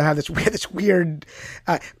us are kind of have this weird,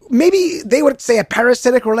 maybe they would say a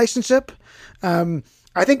parasitic relationship. I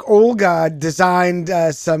think Olga designed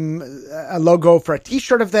a logo for a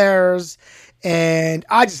T-shirt of theirs, and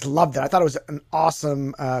I just loved it. I thought it was an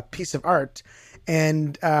awesome piece of art.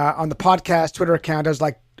 And on the podcast Twitter account, I was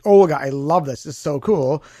like, Olga, I love this. This is so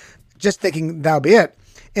cool. Just thinking that'll be it.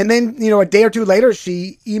 And then, a day or two later,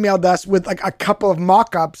 she emailed us with like a couple of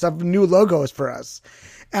mock-ups of new logos for us.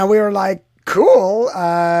 And we were like, cool.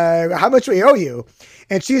 How much do we owe you?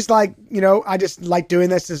 And she's like, I just like doing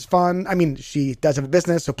this. It's fun. I mean, she does have a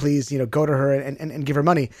business, so please, go to her and give her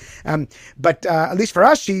money. But at least for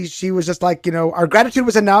us, she was just like, our gratitude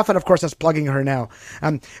was enough. And of course, that's plugging her now.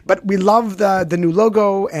 But we love the new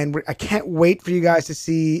logo, and I can't wait for you guys to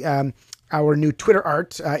see our new Twitter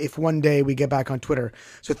art if one day we get back on Twitter.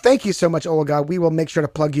 So thank you so much, Olga. We will make sure to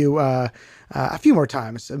plug you a few more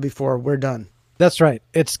times before we're done. That's right.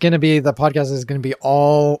 The podcast is going to be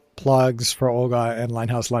all plugs for Olga and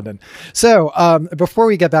Linehouse London. So before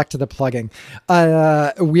we get back to the plugging,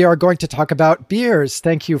 we are going to talk about beers.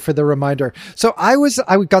 Thank you for the reminder. So I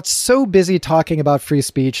got so busy talking about free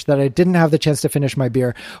speech that I didn't have the chance to finish my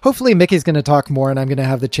beer. Hopefully Mickey's going to talk more and I'm going to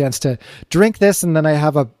have the chance to drink this, and then I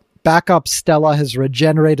have a backup Stella has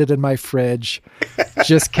regenerated in my fridge.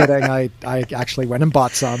 Just kidding. I actually went and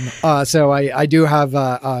bought some. So I do have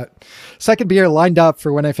a second beer lined up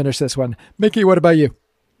for when I finish this one. Mickey, what about you?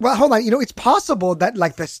 Well, hold on. It's possible that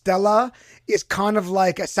like the Stella is kind of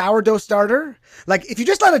like a sourdough starter. Like if you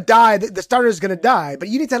just let it die, the starter is going to die, but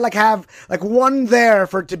you need to like have like one there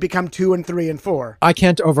for it to become 2 and 3 and 4. I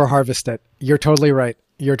can't overharvest it. You're totally right.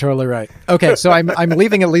 Okay, so I'm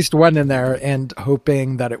leaving at least one in there and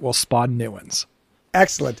hoping that it will spawn new ones.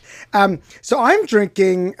 Excellent. So I'm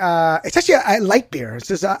drinking. It's actually a light beer. It's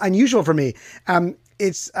just unusual for me.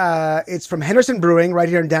 It's from Henderson Brewing right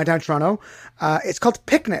here in downtown Toronto. It's called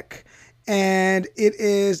Picnic, and it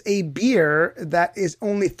is a beer that is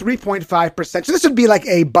only 3.5%. So this would be like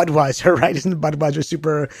a Budweiser, right? Isn't Budweiser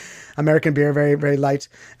super American beer, very very light?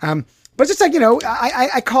 But it's just like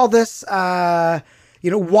I call this.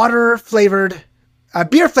 Water flavored,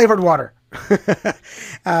 beer flavored water.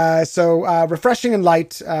 So refreshing and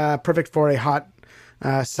light, perfect for a hot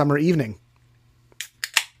summer evening.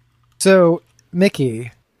 So,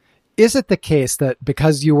 Mickey, is it the case that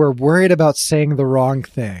because you were worried about saying the wrong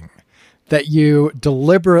thing, that you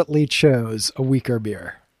deliberately chose a weaker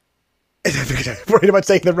beer? Worried about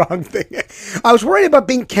saying the wrong thing. I was worried about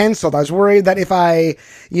being canceled. I was worried that if I,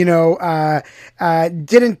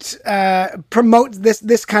 didn't promote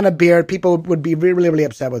this kind of beer, people would be really, really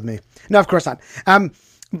upset with me. No, of course not.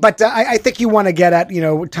 But I think you want to get at,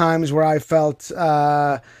 times where I felt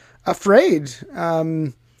afraid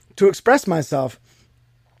to express myself.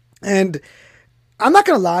 And I'm not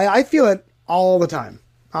going to lie. I feel it all the time.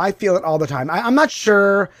 I'm not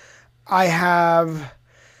sure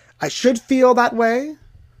I should feel that way.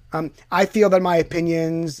 I feel that my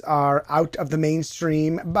opinions are out of the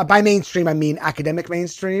mainstream. By mainstream, I mean academic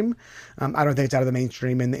mainstream. I don't think it's out of the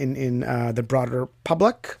mainstream in the broader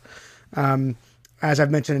public. As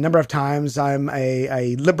I've mentioned a number of times, I'm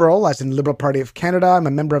a liberal, as in Liberal Party of Canada. I'm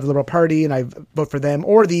a member of the Liberal Party, and I vote for them,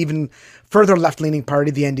 or the even further left-leaning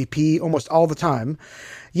party, the NDP, almost all the time.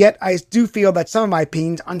 Yet I do feel that some of my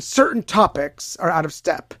opinions on certain topics are out of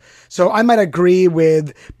step. So I might agree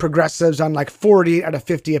with progressives on like 40 out of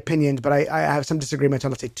 50 opinions, but I have some disagreements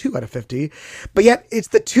on, let's say, 2 out of 50. But yet it's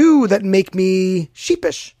the 2 that make me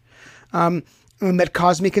sheepish, and that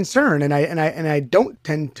cause me concern, and I don't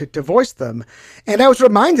tend to voice them. And I was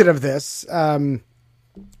reminded of this.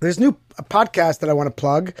 There's a new podcast that I want to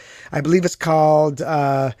plug. I believe it's called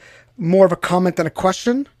More of a Comment Than a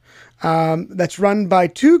Question. That's run by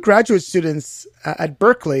 2 graduate students at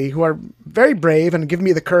Berkeley who are very brave and give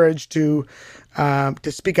me the courage to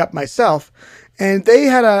speak up myself. And they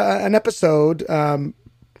had an episode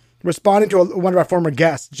responding to one of our former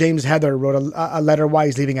guests. James Heather wrote a letter why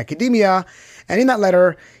he's leaving academia. And in that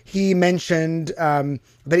letter, he mentioned that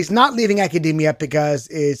he's not leaving academia because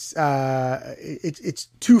it's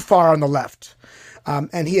too far on the left.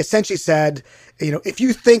 And he essentially said, if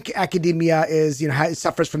you think academia is,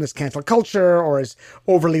 suffers from this cancel culture or is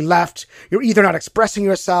overly left, you're either not expressing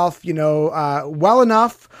yourself, well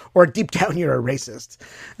enough, or deep down you're a racist.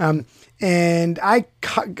 And I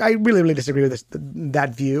really, really disagree with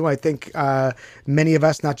that view. I think many of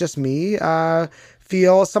us, not just me,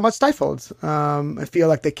 feel somewhat stifled. I feel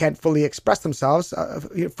like they can't fully express themselves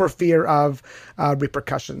for fear of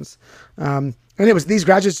repercussions. And it was these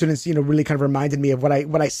graduate students, really kind of reminded me of what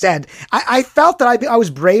I said. I felt that I was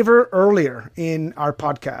braver earlier in our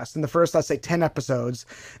podcast, in the first, let's say, 10 episodes,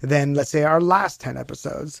 than, let's say, our last 10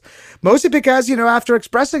 episodes. Mostly because, after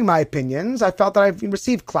expressing my opinions, I felt that I've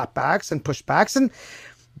received clapbacks and pushbacks, and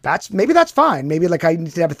maybe that's fine. Maybe I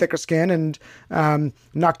need to have a thicker skin and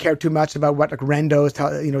not care too much about what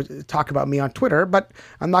randos talk about me on Twitter. But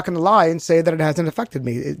I'm not going to lie and say that it hasn't affected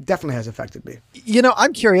me. It definitely has affected me.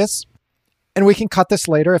 I'm curious, and we can cut this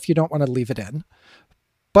later if you don't want to leave it in.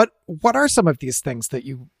 But what are some of these things that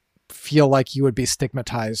you feel like you would be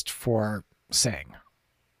stigmatized for saying?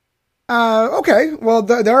 Okay. Well,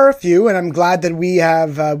 there are a few, and I'm glad that we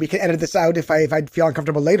can edit this out if I feel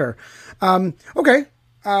uncomfortable later. Okay.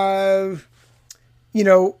 After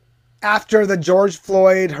the George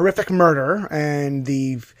Floyd horrific murder and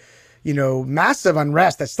the, massive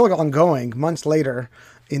unrest that's still ongoing months later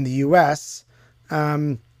in the U.S.,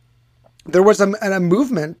 there was a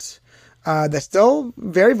movement that's still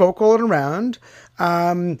very vocal and around,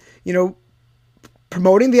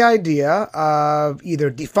 promoting the idea of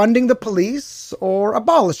either defunding the police or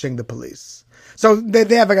abolishing the police. So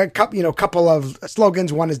they have a couple of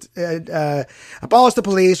slogans. One is abolish the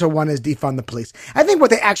police, or one is defund the police. I think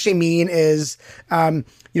what they actually mean is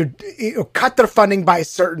cut their funding by a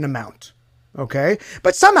certain amount. Okay,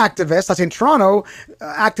 but some activists, let's say in Toronto,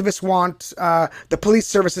 activists want the police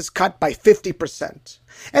services cut by 50%,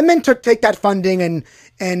 and then to take that funding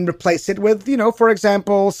and replace it with, for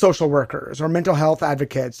example, social workers or mental health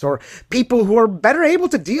advocates or people who are better able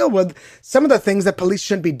to deal with some of the things that police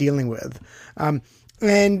shouldn't be dealing with.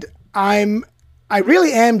 And I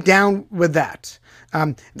really am down with that.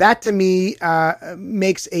 That to me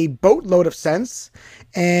makes a boatload of sense.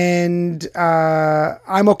 And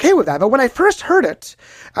I'm okay with that. But when I first heard it,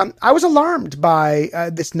 I was alarmed by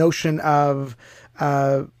this notion of,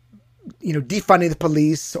 defunding the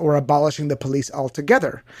police or abolishing the police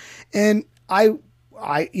altogether. And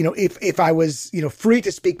if I was, free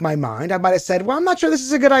to speak my mind, I might have said, well, I'm not sure this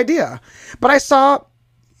is a good idea. But I saw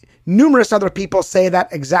numerous other people say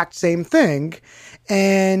that exact same thing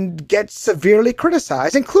and get severely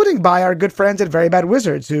criticized, including by our good friends at Very Bad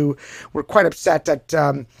Wizards, who were quite upset at,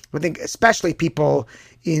 I think, especially people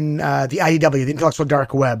in the IDW, the intellectual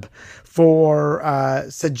dark web, for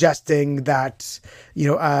suggesting that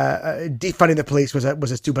defunding the police was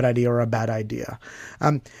a stupid idea or a bad idea.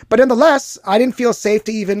 But nonetheless, I didn't feel safe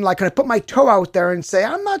to even kind of put my toe out there and say,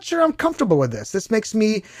 I'm not sure I'm comfortable with this. This makes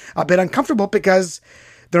me a bit uncomfortable because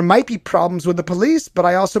there might be problems with the police, but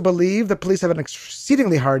I also believe the police have an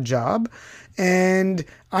exceedingly hard job. And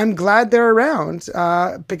I'm glad they're around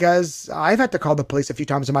because I've had to call the police a few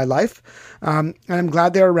times in my life. And I'm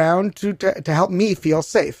glad they're around to help me feel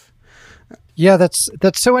safe. Yeah, that's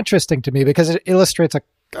so interesting to me because it illustrates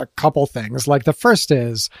a couple things. Like the first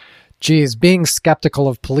is, being skeptical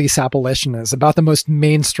of police abolition is about the most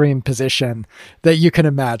mainstream position that you can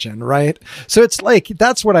imagine, right? So it's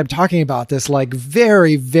that's what I'm talking about, this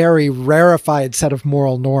very, very rarefied set of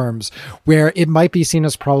moral norms where it might be seen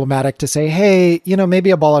as problematic to say, hey, maybe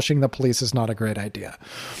abolishing the police is not a great idea.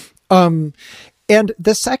 And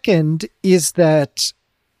the second is that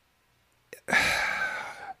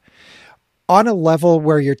on a level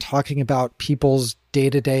where you're talking about people's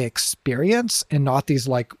day-to-day experience and not these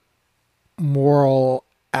moral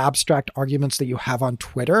abstract arguments that you have on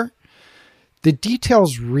Twitter, the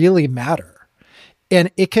details really matter. And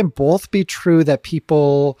it can both be true that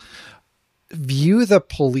people view the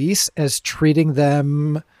police as treating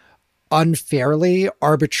them unfairly,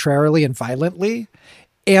 arbitrarily, and violently,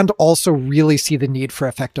 and also really see the need for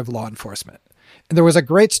effective law enforcement. And there was a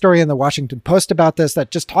great story in the Washington Post about this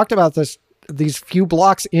that just talked about these few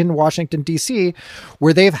blocks in Washington, D.C.,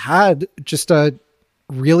 where they've had just a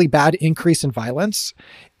really bad increase in violence.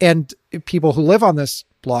 And people who live on this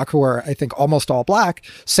block, who are, I think, almost all Black,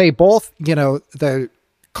 say both, the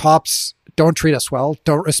cops don't treat us well,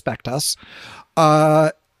 don't respect us,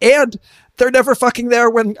 and they're never fucking there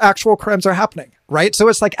when actual crimes are happening, right? So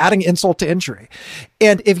it's adding insult to injury.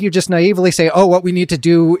 And if you just naively say, oh, what we need to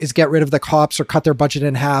do is get rid of the cops or cut their budget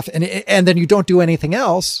in half, and then you don't do anything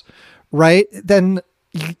else, right? Then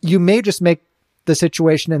you may just make the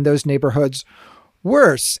situation in those neighborhoods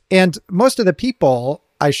worse. And most of the people,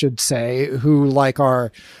 I should say, who like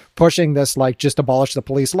are pushing this, like just abolish the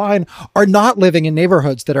police line, are not living in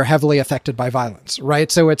neighborhoods that are heavily affected by violence,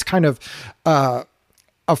 right? So it's kind of a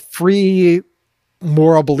free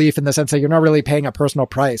moral belief in the sense that you're not really paying a personal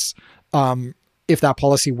price if that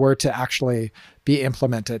policy were to actually be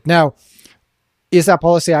implemented. Now, is that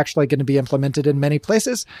policy actually going to be implemented in many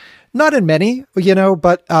places? Not in many,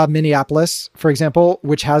 but Minneapolis, for example,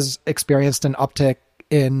 which has experienced an uptick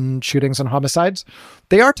in shootings and homicides,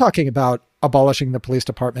 they are talking about abolishing the police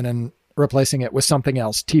department and replacing it with something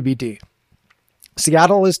else, TBD.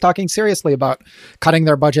 Seattle is talking seriously about cutting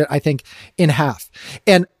their budget, I think, in half.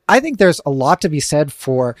 And I think there's a lot to be said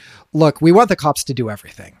for, look, we want the cops to do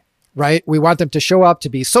everything, right? We want them to show up to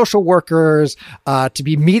be social workers, to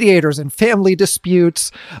be mediators in family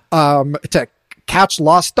disputes, to catch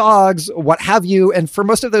lost dogs, what have you. And for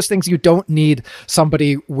most of those things, you don't need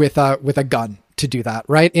somebody with a gun to do that,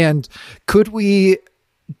 right? And could we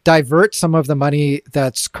divert some of the money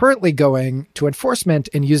that's currently going to enforcement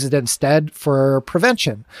and use it instead for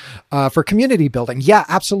prevention, for community building? Yeah,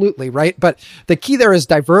 absolutely, right? But the key there is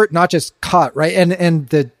divert, not just cut, right? And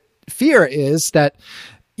the fear is that,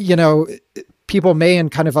 people may, in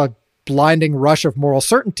kind of a blinding rush of moral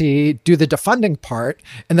certainty, do the defunding part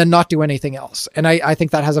and then not do anything else. And I think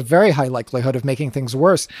that has a very high likelihood of making things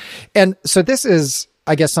worse. And so this is,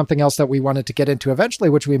 I guess, something else that we wanted to get into eventually,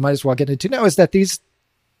 which we might as well get into now, is that these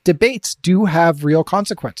debates do have real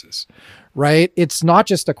consequences, right? It's not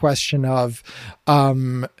just a question of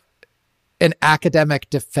an academic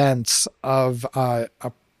defense of a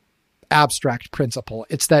abstract principle.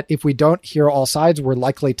 It's that if we don't hear all sides, we're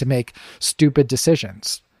likely to make stupid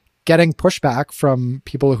decisions. Getting pushback from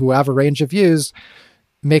people who have a range of views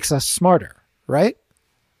makes us smarter, right?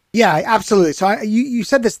 Yeah, absolutely. So you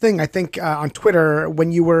said this thing, I think, on Twitter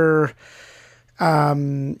when you were,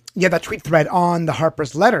 that tweet thread on the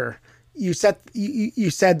Harper's letter. You said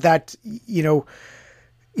that,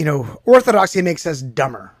 orthodoxy makes us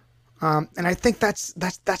dumber. And I think that's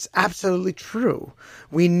absolutely true.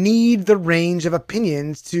 We need the range of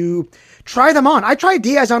opinions to try them on. I try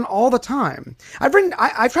ideas on all the time.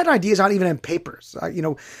 I've tried ideas on even in papers.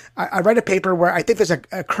 I write a paper where I think there's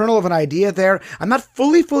a kernel of an idea there. I'm not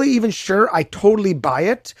fully even sure I totally buy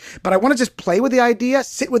it, but I want to just play with the idea,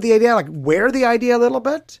 sit with the idea, like wear the idea a little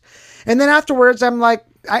bit. And then afterwards, I'm like,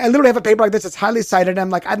 I literally have a paper like this that's highly cited. And I'm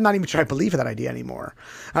like, I'm not even sure I believe in that idea anymore.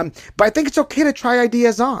 But I think it's okay to try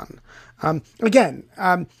ideas on. I'm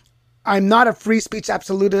not a free speech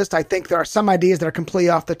absolutist. I think there are some ideas that are completely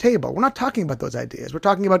off the table. We're not talking about those ideas. We're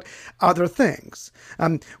talking about other things.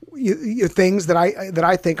 Things that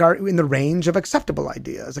I think are in the range of acceptable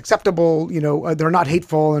ideas. Acceptable, they're not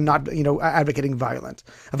hateful and not, advocating violence.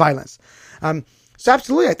 So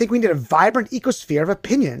absolutely, I think we need a vibrant ecosphere of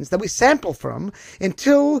opinions that we sample from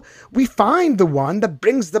until we find the one that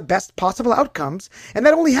brings the best possible outcomes. And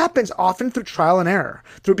that only happens often through trial and error,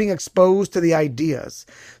 through being exposed to the ideas.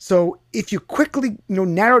 So if you quickly,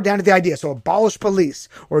 narrow down to the idea, so abolish police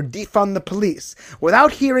or defund the police,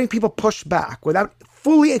 without hearing people push back, without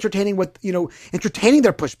fully entertaining entertaining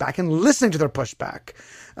their pushback and listening to their pushback,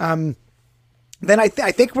 then I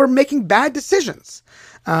think we're making bad decisions.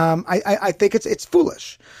 I think it's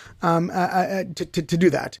foolish to do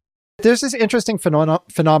that. There's this interesting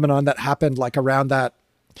phenomenon that happened like around that.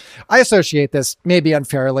 I associate this maybe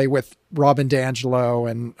unfairly with Robin DiAngelo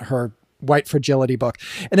and her White Fragility book.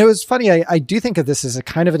 And it was funny. I do think of this as a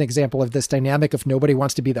kind of an example of this dynamic of nobody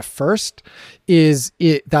wants to be the first.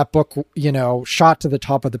 That book, shot to the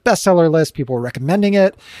top of the bestseller list. People were recommending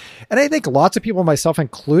it. And I think lots of people, myself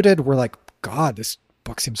included, were like, God, this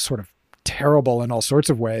book seems sort of terrible in all sorts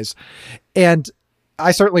of ways. And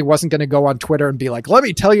I certainly wasn't going to go on Twitter and be like, let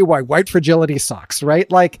me tell you why White Fragility sucks,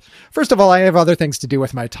 right? Like, first of all, I have other things to do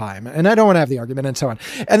with my time and I don't want to have the argument and so on.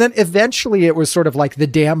 And then eventually it was sort of like the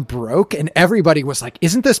dam broke and everybody was like,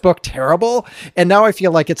 isn't this book terrible? And now I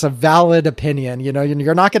feel like it's a valid opinion.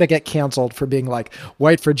 You're not going to get canceled for being like,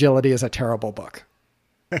 White Fragility is a terrible book.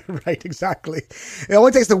 Right, exactly. It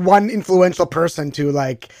only takes the one influential person to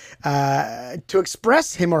to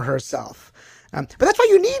express him or herself. But that's why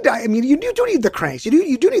you do need the cranks.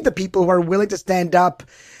 You do need the people who are willing to stand up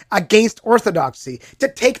against orthodoxy, to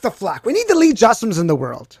take the flak. We need the Lee Jussums in the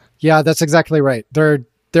world. Yeah, that's exactly right. They're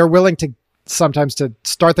willing to sometimes to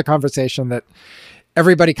start the conversation that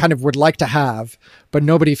everybody kind of would like to have, but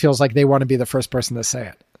nobody feels like they want to be the first person to say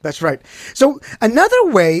it. That's right. So another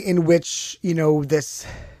way in which, this,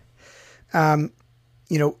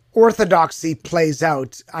 orthodoxy plays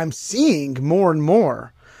out, I'm seeing more and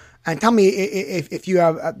more, and tell me if you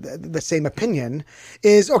have the same opinion,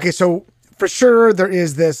 is, okay, so for sure, there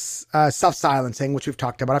is this self-silencing, which we've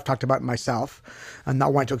talked about. I've talked about myself, and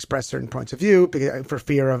not wanting to express certain points of view for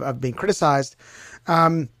fear of being criticized.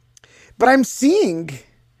 But I'm seeing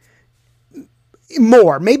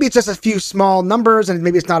more. Maybe it's just a few small numbers, and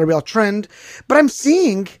maybe it's not a real trend. But I'm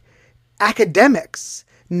seeing academics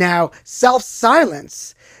now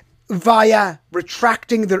self-silence via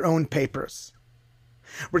retracting their own papers.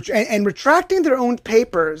 And retracting their own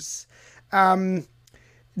papers,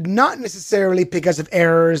 not necessarily because of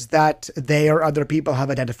errors that they or other people have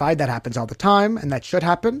identified. That happens all the time, and that should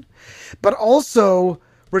happen. But also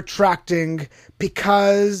retracting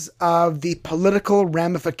because of the political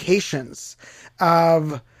ramifications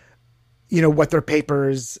of, what their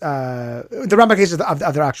papers, the ramifications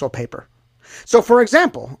of their actual paper. So, for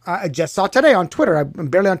example, I just saw today on Twitter, I'm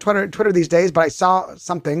barely on Twitter these days, but I saw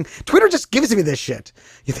something. Twitter just gives me this shit.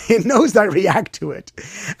 It knows that I react to it.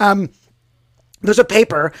 There's a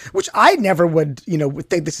paper, which I never would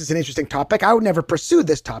think this is an interesting topic. I would never pursue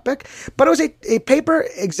this topic, but it was a paper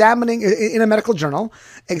examining, in a medical journal,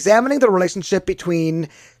 examining the relationship between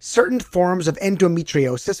certain forms of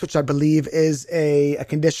endometriosis, which I believe is a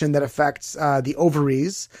condition that affects the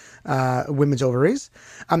ovaries, women's ovaries.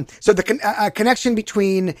 So the connection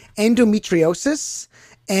between endometriosis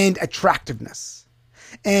and attractiveness.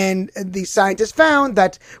 And the scientists found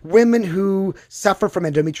that women who suffer from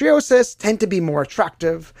endometriosis tend to be more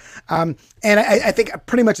attractive. And I think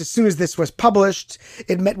pretty much as soon as this was published,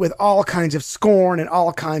 it met with all kinds of scorn and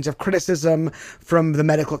all kinds of criticism from the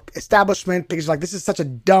medical establishment, because this is such a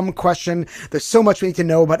dumb question. There's so much we need to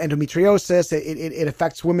know about endometriosis. It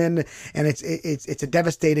affects women, and it's a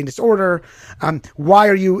devastating disorder. Why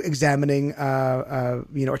are you examining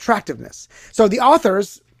attractiveness? So the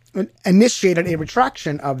authors initiated a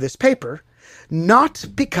retraction of this paper, not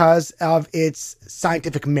because of its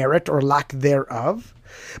scientific merit or lack thereof,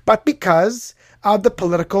 but because of the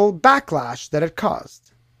political backlash that it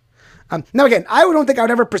caused. Now, again, I don't think I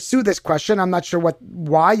would ever pursue this question. I'm not sure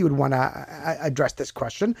why you would want to address this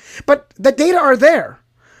question, but the data are there.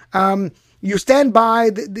 You stand by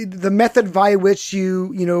the method via which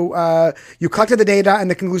you collected the data and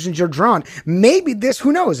the conclusions you're drawn. Maybe this,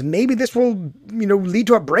 who knows? Maybe this will, lead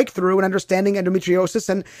to a breakthrough in understanding endometriosis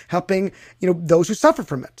and helping, those who suffer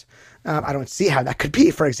from it. I don't see how that could be,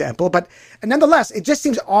 for example, but nonetheless, it just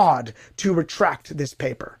seems odd to retract this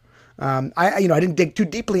paper. I didn't dig too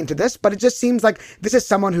deeply into this, but it just seems like this is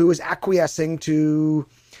someone who is acquiescing to,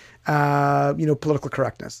 political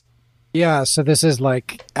correctness. Yeah, so this is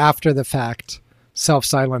after the fact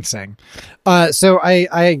self-silencing. So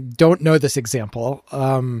I don't know this example,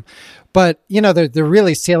 but the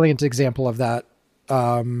really salient example of that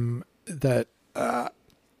that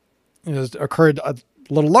occurred a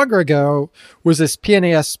little longer ago was this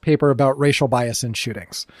PNAS paper about racial bias in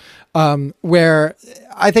shootings, where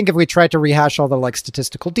I think if we tried to rehash all the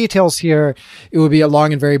statistical details here, it would be a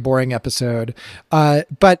long and very boring episode.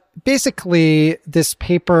 But basically, this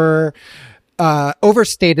paper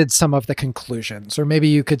overstated some of the conclusions, or maybe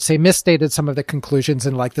you could say misstated some of the conclusions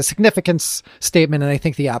in the significance statement and I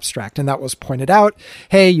think the abstract. And that was pointed out,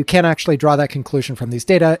 hey, you can't actually draw that conclusion from these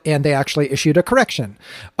data. And they actually issued a correction.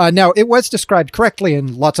 Now, it was described correctly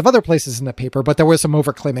in lots of other places in the paper, but there was some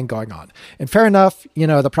overclaiming going on. And fair enough,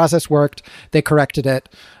 the process worked. They corrected it.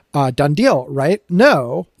 Done deal, right?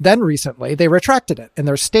 No. Then recently they retracted it. And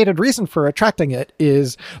their stated reason for retracting it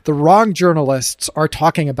is the wrong journalists are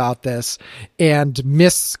talking about this and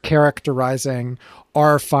mischaracterizing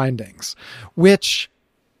our findings, which,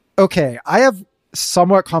 okay, I have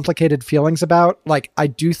somewhat complicated feelings about. I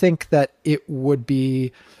do think that it would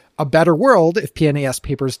be a better world if PNAS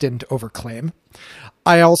papers didn't overclaim.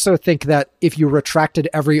 I also think that if you retracted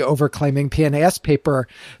every overclaiming PNAS paper,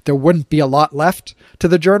 there wouldn't be a lot left to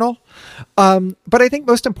the journal. But I think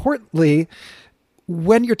most importantly,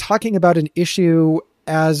 when you're talking about an issue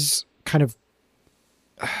as kind of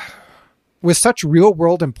with such real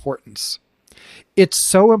world importance, it's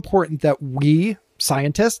so important that we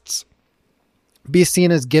scientists be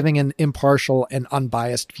seen as giving an impartial and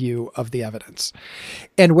unbiased view of the evidence.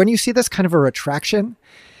 And when you see this kind of a retraction,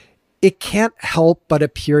 it can't help but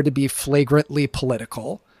appear to be flagrantly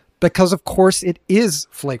political, because of course it is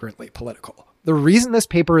flagrantly political. The reason this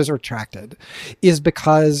paper is retracted is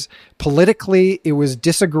because politically it was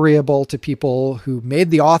disagreeable to people who made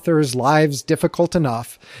the authors' lives difficult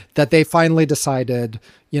enough that they finally decided,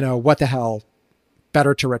 what the hell,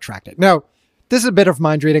 better to retract it. Now, this is a bit of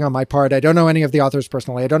mind reading on my part. I don't know any of the authors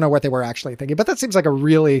personally. I don't know what they were actually thinking, but that seems like a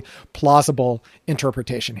really plausible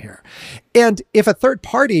interpretation here. And if a third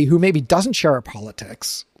party who maybe doesn't share our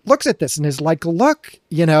politics looks at this and is like, look,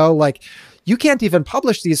 you can't even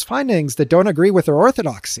publish these findings that don't agree with their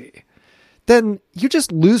orthodoxy, then you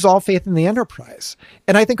just lose all faith in the enterprise.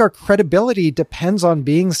 And I think our credibility depends on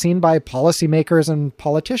being seen by policymakers and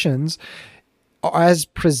politicians as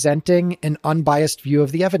presenting an unbiased view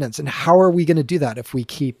of the evidence. And how are we going to do that if we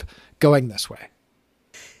keep going this way?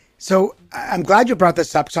 So I'm glad you brought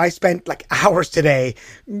this up. So I spent like hours today,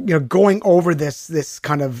 going over this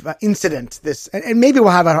kind of incident, and maybe we'll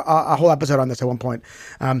have a whole episode on this at one point.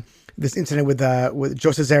 This incident with Joe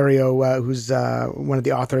Cesario, who's one of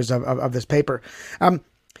the authors of this paper. And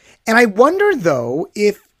I wonder, though,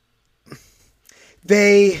 if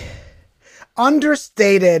they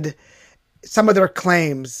understated some of their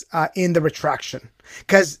claims in the retraction.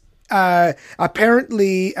 Because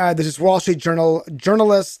apparently there's this Wall Street Journal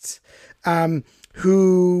journalist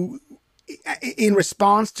who, in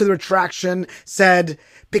response to the retraction, said,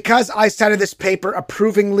 because I cited this paper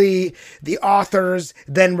approvingly, the authors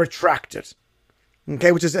then retracted.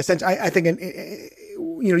 Okay, which is essentially, I think,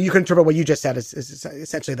 you can interpret what you just said is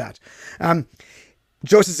essentially that.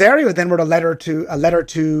 Joe Cesario then wrote a letter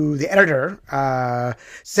to the editor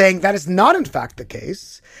saying that is not in fact the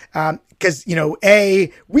case, because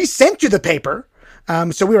A, we sent you the paper,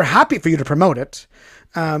 so we were happy for you to promote it.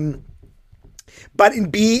 But in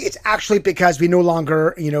B, it's actually because we no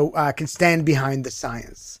longer, can stand behind the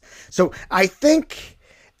science. So I think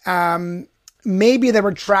maybe the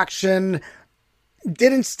retraction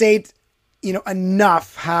didn't state,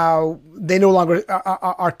 enough how they no longer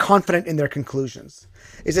are confident in their conclusions.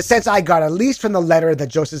 Is a sense I got, at least from the letter that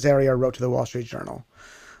Joe Cesario wrote to the Wall Street Journal.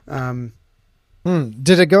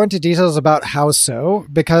 Did it go into details about how so?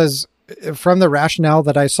 Because from the rationale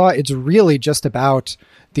that I saw, it's really just about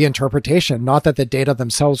the interpretation, not that the data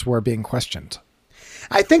themselves were being questioned.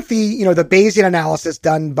 I think the Bayesian analysis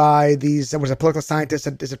done by there was a political scientist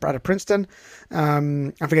out of Princeton.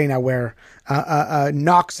 I'm forgetting now where.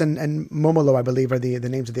 Knox and Momolo, I believe, are the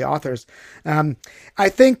names of the authors. I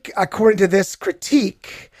think, according to this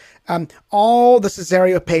critique, all the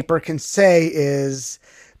Cesario paper can say is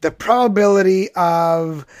the probability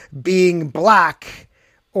of being black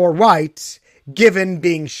or white given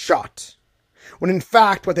being shot. When in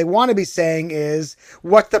fact, what they want to be saying is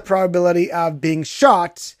what the probability of being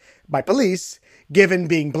shot by police given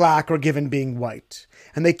being black or given being white.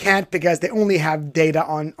 And they can't, because they only have data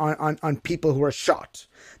on people who are shot.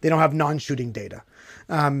 They don't have non-shooting data.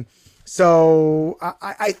 So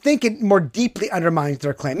I think it more deeply undermines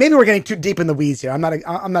their claim. Maybe we're getting too deep in the weeds here. I'm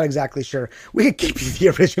not exactly sure. We could keep the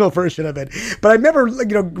original version of it. But I remember,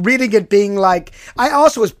 reading it being like, I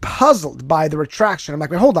also was puzzled by the retraction. I'm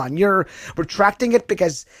like, wait, hold on. You're retracting it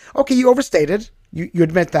because, okay, you overstated. You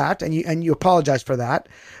admit that, and you apologize for that.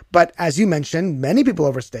 But as you mentioned, many people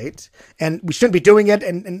overstate, and we shouldn't be doing it.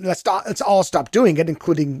 And let's all stop doing it,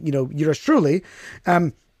 including, yours truly.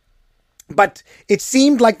 But it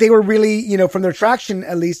seemed like they were really, from the retraction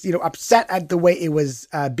at least, upset at the way it was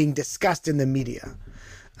being discussed in the media.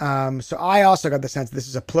 So I also got the sense this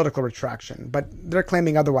is a political retraction, but they're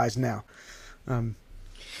claiming otherwise now.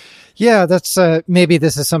 Yeah, that's maybe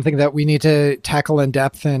this is something that we need to tackle in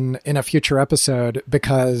depth in a future episode,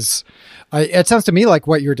 because it sounds to me like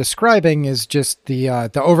what you're describing is just the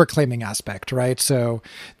overclaiming aspect, right? So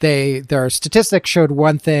their statistics showed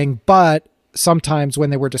one thing, but sometimes when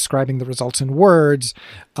they were describing the results in words,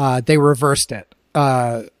 they reversed it.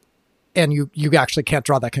 And you actually can't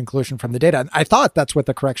draw that conclusion from the data. And I thought that's what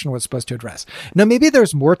the correction was supposed to address. Now, maybe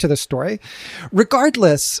there's more to the story.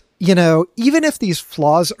 Regardless, even if these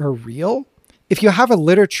flaws are real, if you have a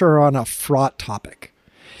literature on a fraught topic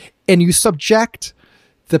and you subject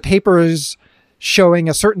the papers showing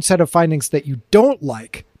a certain set of findings that you don't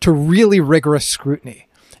like to really rigorous scrutiny,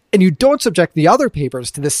 and you don't subject the other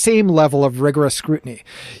papers to the same level of rigorous scrutiny,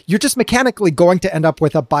 you're just mechanically going to end up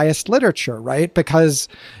with a biased literature, right? Because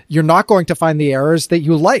you're not going to find the errors that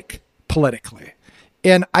you like politically.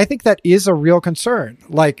 And I think that is a real concern.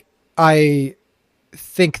 Like, I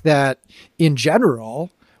think that in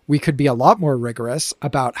general, we could be a lot more rigorous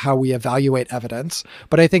about how we evaluate evidence.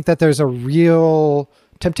 But I think that there's a real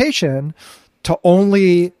temptation to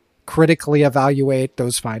only critically evaluate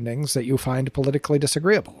those findings that you find politically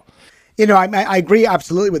disagreeable. I agree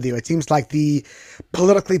absolutely with you. It seems like the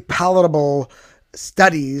politically palatable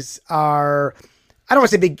studies are, I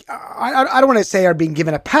don't want to say are being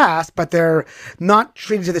given a pass, but they're not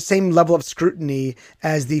treated to the same level of scrutiny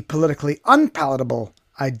as the politically unpalatable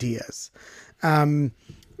ideas,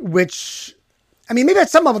 which, maybe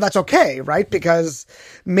at some level that's okay, right? Because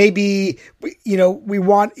maybe, we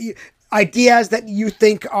want, ideas that you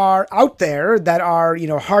think are out there that are,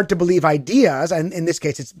 hard to believe ideas, and in this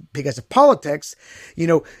case it's because of politics,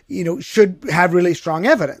 should have really strong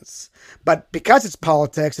evidence. But because it's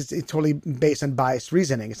politics, it's totally based on biased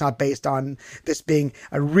reasoning. It's not based on this being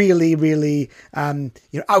a really, really,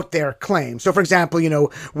 out there claim. So, for example,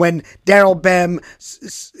 when Daryl Bem,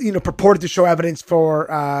 purported to show evidence for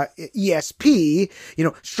ESP,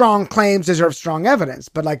 strong claims deserve strong evidence.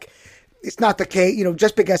 But it's not the case.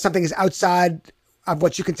 Just because something is outside of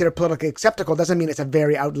what you consider politically acceptable doesn't mean it's a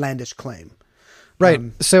very outlandish claim. Right.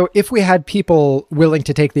 So if we had people willing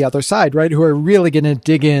to take the other side, right, who are really going to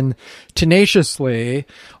dig in tenaciously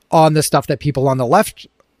on the stuff that people on the left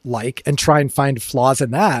like and try and find flaws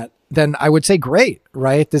in that, then I would say, great,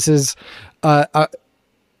 right? This is a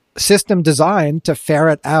system designed to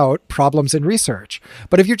ferret out problems in research.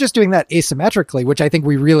 But if you're just doing that asymmetrically, which I think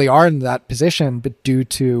we really are in that position, but due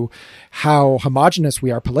to how homogenous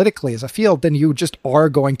we are politically as a field, then you just are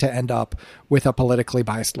going to end up with a politically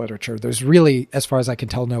biased literature. There's really, as far as I can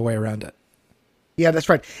tell, no way around it. Yeah, that's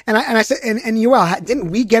right. And I said, and Yoel, didn't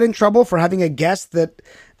we get in trouble for having a guest that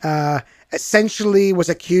essentially was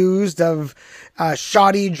accused of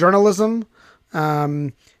shoddy journalism?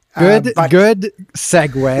 Good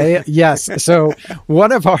segue. Yes. So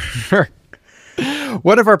one of our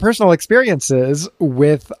personal experiences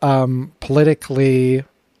with politically,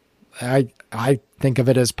 I think of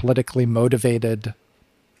it as politically motivated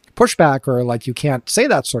pushback, or you can't say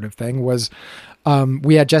that sort of thing, was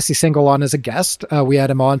we had Jesse Singal on as a guest. We had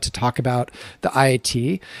him on to talk about the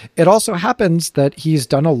IAT. It also happens that he's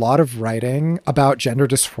done a lot of writing about gender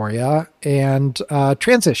dysphoria and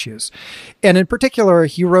trans issues. And in particular,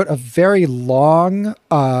 he wrote a very long,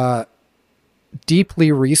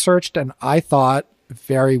 deeply researched, and I thought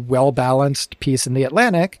very well-balanced piece in The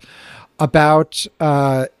Atlantic about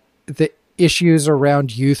the issues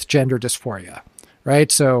around youth gender dysphoria.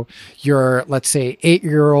 Right. So your, let's say,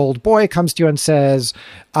 8-year-old boy comes to you and says,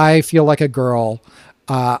 I feel like a girl.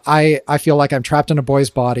 I feel like I'm trapped in a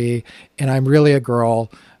boy's body and I'm really a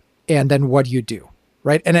girl. And then what do you do?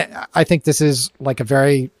 Right. And I think this is a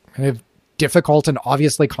very kind of difficult and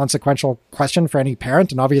obviously consequential question for any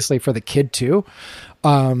parent, and obviously for the kid too.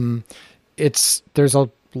 There's a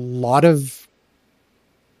lot of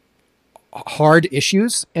hard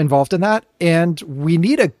issues involved in that. And we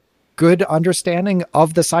need a good understanding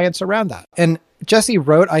of the science around that. And Jesse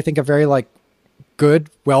wrote, I think, a very good,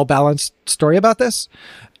 well-balanced story about this.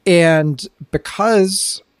 And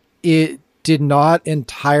because it did not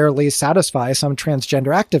entirely satisfy some transgender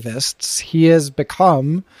activists, he has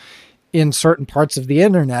become, in certain parts of the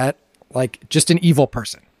internet, just an evil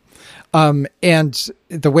person. And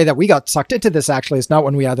the way that we got sucked into this actually is not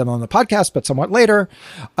when we had them on the podcast, but somewhat later.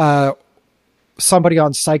 Somebody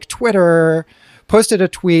on Psych Twitter posted a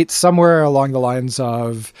tweet somewhere along the lines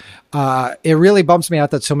of, it really bumps me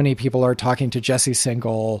out that so many people are talking to Jesse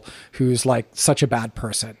Singal, who's such a bad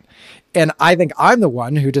person. And I think I'm the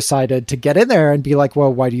one who decided to get in there and be like,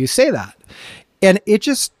 well, why do you say that? And it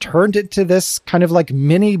just turned into this kind of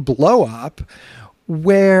mini blow up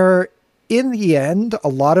where in the end, a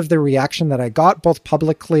lot of the reaction that I got both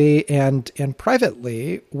publicly and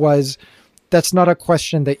privately was, that's not a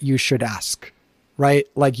question that you should ask. Right?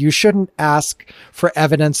 You shouldn't ask for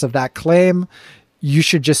evidence of that claim. You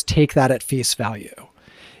should just take that at face value.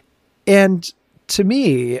 And to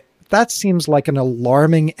me, that seems like an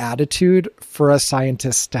alarming attitude for a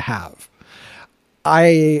scientist to have.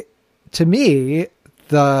 To me,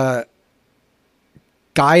 the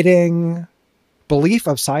guiding belief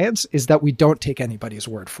of science is that we don't take anybody's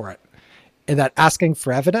word for it, and that asking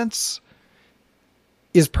for evidence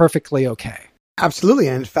is perfectly okay. Absolutely.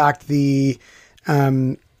 And in fact, the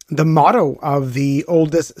motto of the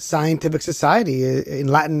oldest scientific society in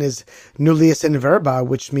Latin is nullius in verba,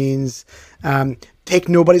 which means take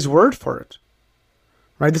nobody's word for it.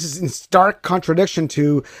 Right? This is in stark contradiction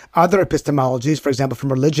to other epistemologies, for example,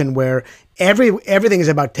 from religion, where everything is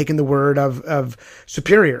about taking the word of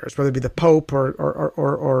superiors, whether it be the Pope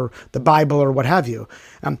or the Bible or what have you.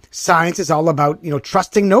 Science is all about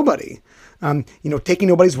trusting nobody, taking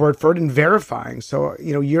nobody's word for it and verifying. So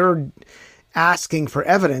you're asking for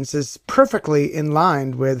evidence is perfectly in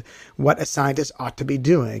line with what a scientist ought to be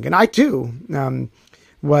doing. And I too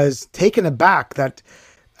was taken aback that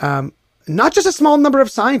not just a small number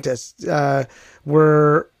of scientists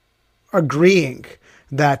were agreeing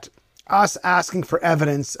that us asking for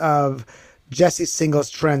evidence of Jesse Singal's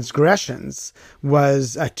transgressions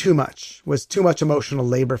was too much emotional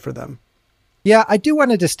labor for them. Yeah, I do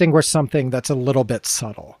want to distinguish something that's a little bit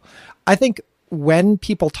subtle. I think when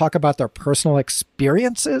people talk about their personal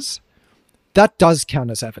experiences, that does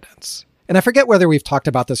count as evidence. And I forget whether we've talked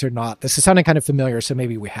about this or not. This is sounding kind of familiar, so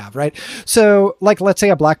maybe we have, right? So like, let's say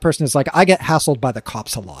a black person is like, I get hassled by the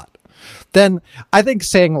cops a lot. Then I think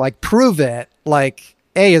saying like, prove it, like,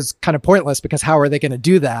 A, is kind of pointless because how are they going to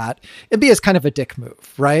do that? And B, is kind of a dick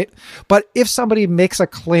move, right? But if somebody makes a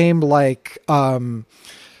claim like,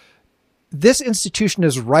 this institution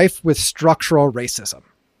is rife with structural racism,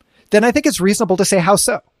 then I think it's reasonable to say, how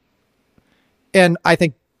so? And I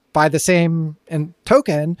think by the same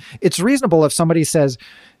token, it's reasonable if somebody says,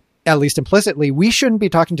 at least implicitly, we shouldn't be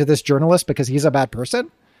talking to this journalist because he's a bad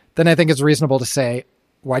person. Then I think it's reasonable to say,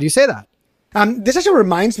 why do you say that? This actually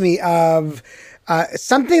reminds me of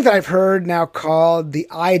something that I've heard now called the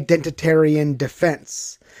identitarian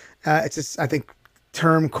defense. It's this, I think,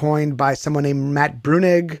 term coined by someone named Matt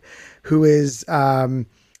Brunig, who is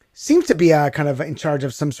seems to be kind of in charge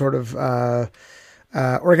of some sort of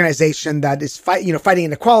organization that is fighting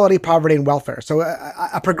inequality, poverty, and welfare. So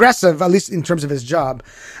a progressive, at least in terms of his job.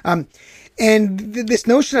 And this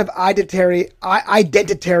notion of identitarian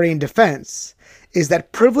defense is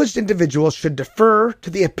that privileged individuals should defer to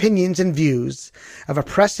the opinions and views of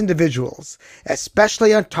oppressed individuals,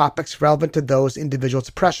 especially on topics relevant to those individuals'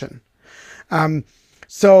 oppression.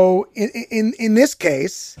 So in this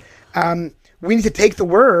case, we need to take the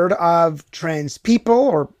word of trans people,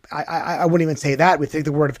 or I wouldn't even say that. We take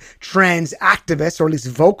the word of trans activists, or at least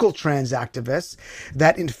vocal trans activists,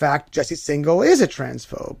 that in fact Jesse Singal is a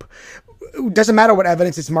transphobe. It doesn't matter what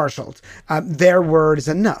evidence is marshaled. Their word is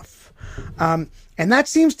enough. And that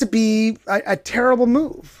seems to be a terrible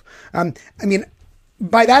move. I mean,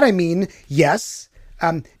 by that I mean, yes,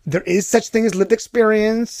 there is such thing as lived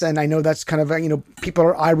experience. And I know that's kind of, people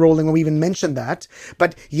are eye rolling when we even mention that.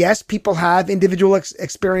 But yes, people have individual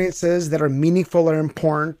experiences that are meaningful or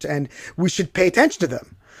important, and we should pay attention to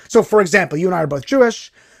them. So, for example, you and I are both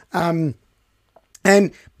Jewish, and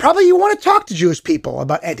probably you want to talk to Jewish people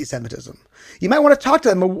about anti-Semitism. You might want to talk to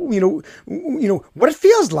them, what it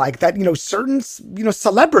feels like that, certain,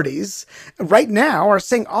 celebrities right now are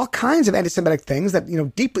saying all kinds of anti-Semitic things that,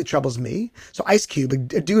 deeply troubles me. So Ice Cube, a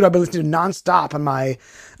dude I've been listening to nonstop on my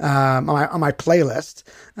playlist,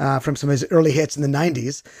 from some of his early hits in the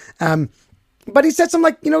 90s. But he said some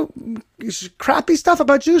crappy stuff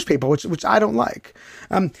about Jewish people, which I don't like.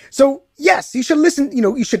 So yes, you should listen,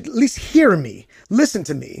 you should at least hear me, listen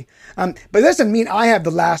to me. But it doesn't mean I have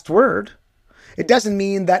the last word. It doesn't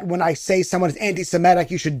mean that when I say someone is anti-Semitic,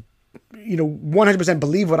 you should, 100%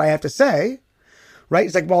 believe what I have to say, right?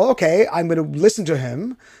 It's like, well, okay, I'm going to listen to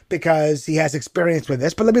him because he has experience with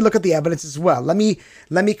this, but let me look at the evidence as well. Let me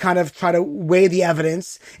kind of try to weigh the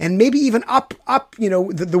evidence and maybe even up,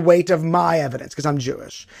 the weight of my evidence because I'm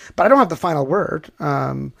Jewish, but I don't have the final word.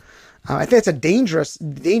 I think it's a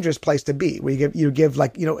dangerous place to be, where you give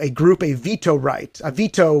a group a veto right, a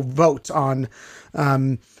veto vote on,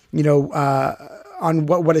 on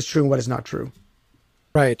what is true and what is not true.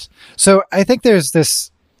 Right. So I think there's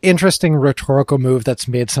this interesting rhetorical move that's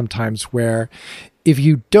made sometimes where if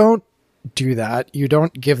you don't do that, you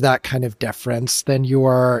don't give that kind of deference, then you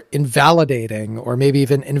are invalidating or maybe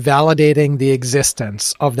even invalidating the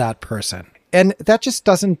existence of that person. And that just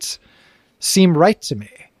doesn't seem right to me,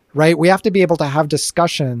 right? We have to be able to have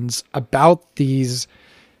discussions about these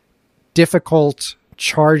difficult,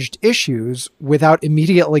 charged issues without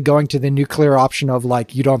immediately going to the nuclear option of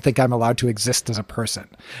you don't think I'm allowed to exist as a person.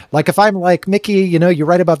 Like if I'm like, Mickey, you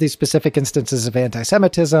write about these specific instances of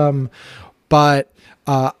anti-Semitism, but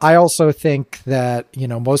I also think that,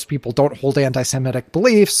 most people don't hold anti-Semitic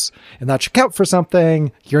beliefs and that should count for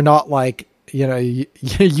something. You're not like,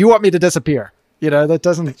 you want me to disappear. That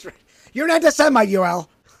doesn't. That's right. You're an anti-Semite, Yoel.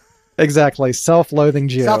 Exactly. Self-loathing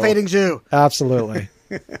Jew. Self-hating Jew. Absolutely.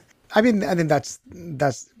 I think that's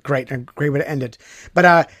great, and a great way to end it. But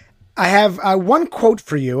I have one quote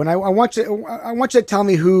for you, and I want you to tell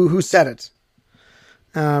me who said it.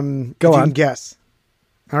 Go on. You can guess.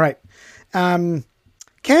 All right.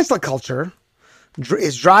 Cancel culture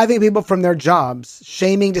is driving people from their jobs,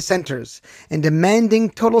 shaming dissenters, and demanding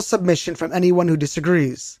total submission from anyone who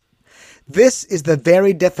disagrees. This is the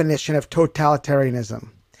very definition of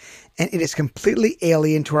totalitarianism, and it is completely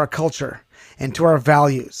alien to our culture and to our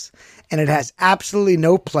values, and it has absolutely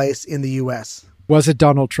no place in the U.S. Was it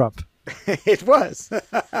Donald Trump? It was.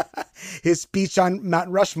 His speech on Mount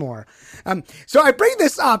Rushmore. So I bring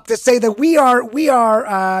this up to say that we are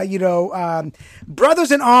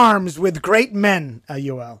brothers in arms with great men,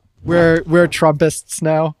 Yoel. We're Trumpists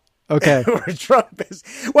now. Okay. We're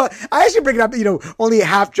Trumpists. Well, I actually bring it up, only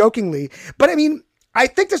half jokingly, but I mean, I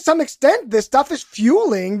think to some extent this stuff is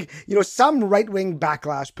fueling, some right-wing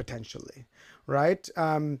backlash potentially. right?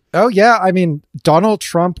 Oh, yeah. I mean, Donald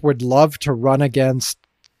Trump would love to run against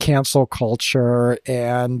cancel culture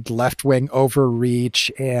and left-wing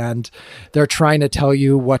overreach, and they're trying to tell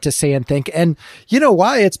you what to say and think. And you know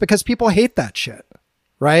why? It's because people hate that shit,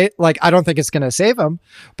 right? Like, I don't think it's going to save them,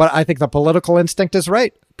 but I think the political instinct is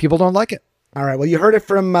right. People don't like it. All right. Well, you heard it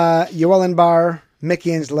from Yoel Inbar, Mickey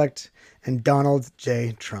Inzlicht, and Donald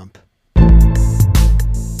J. Trump.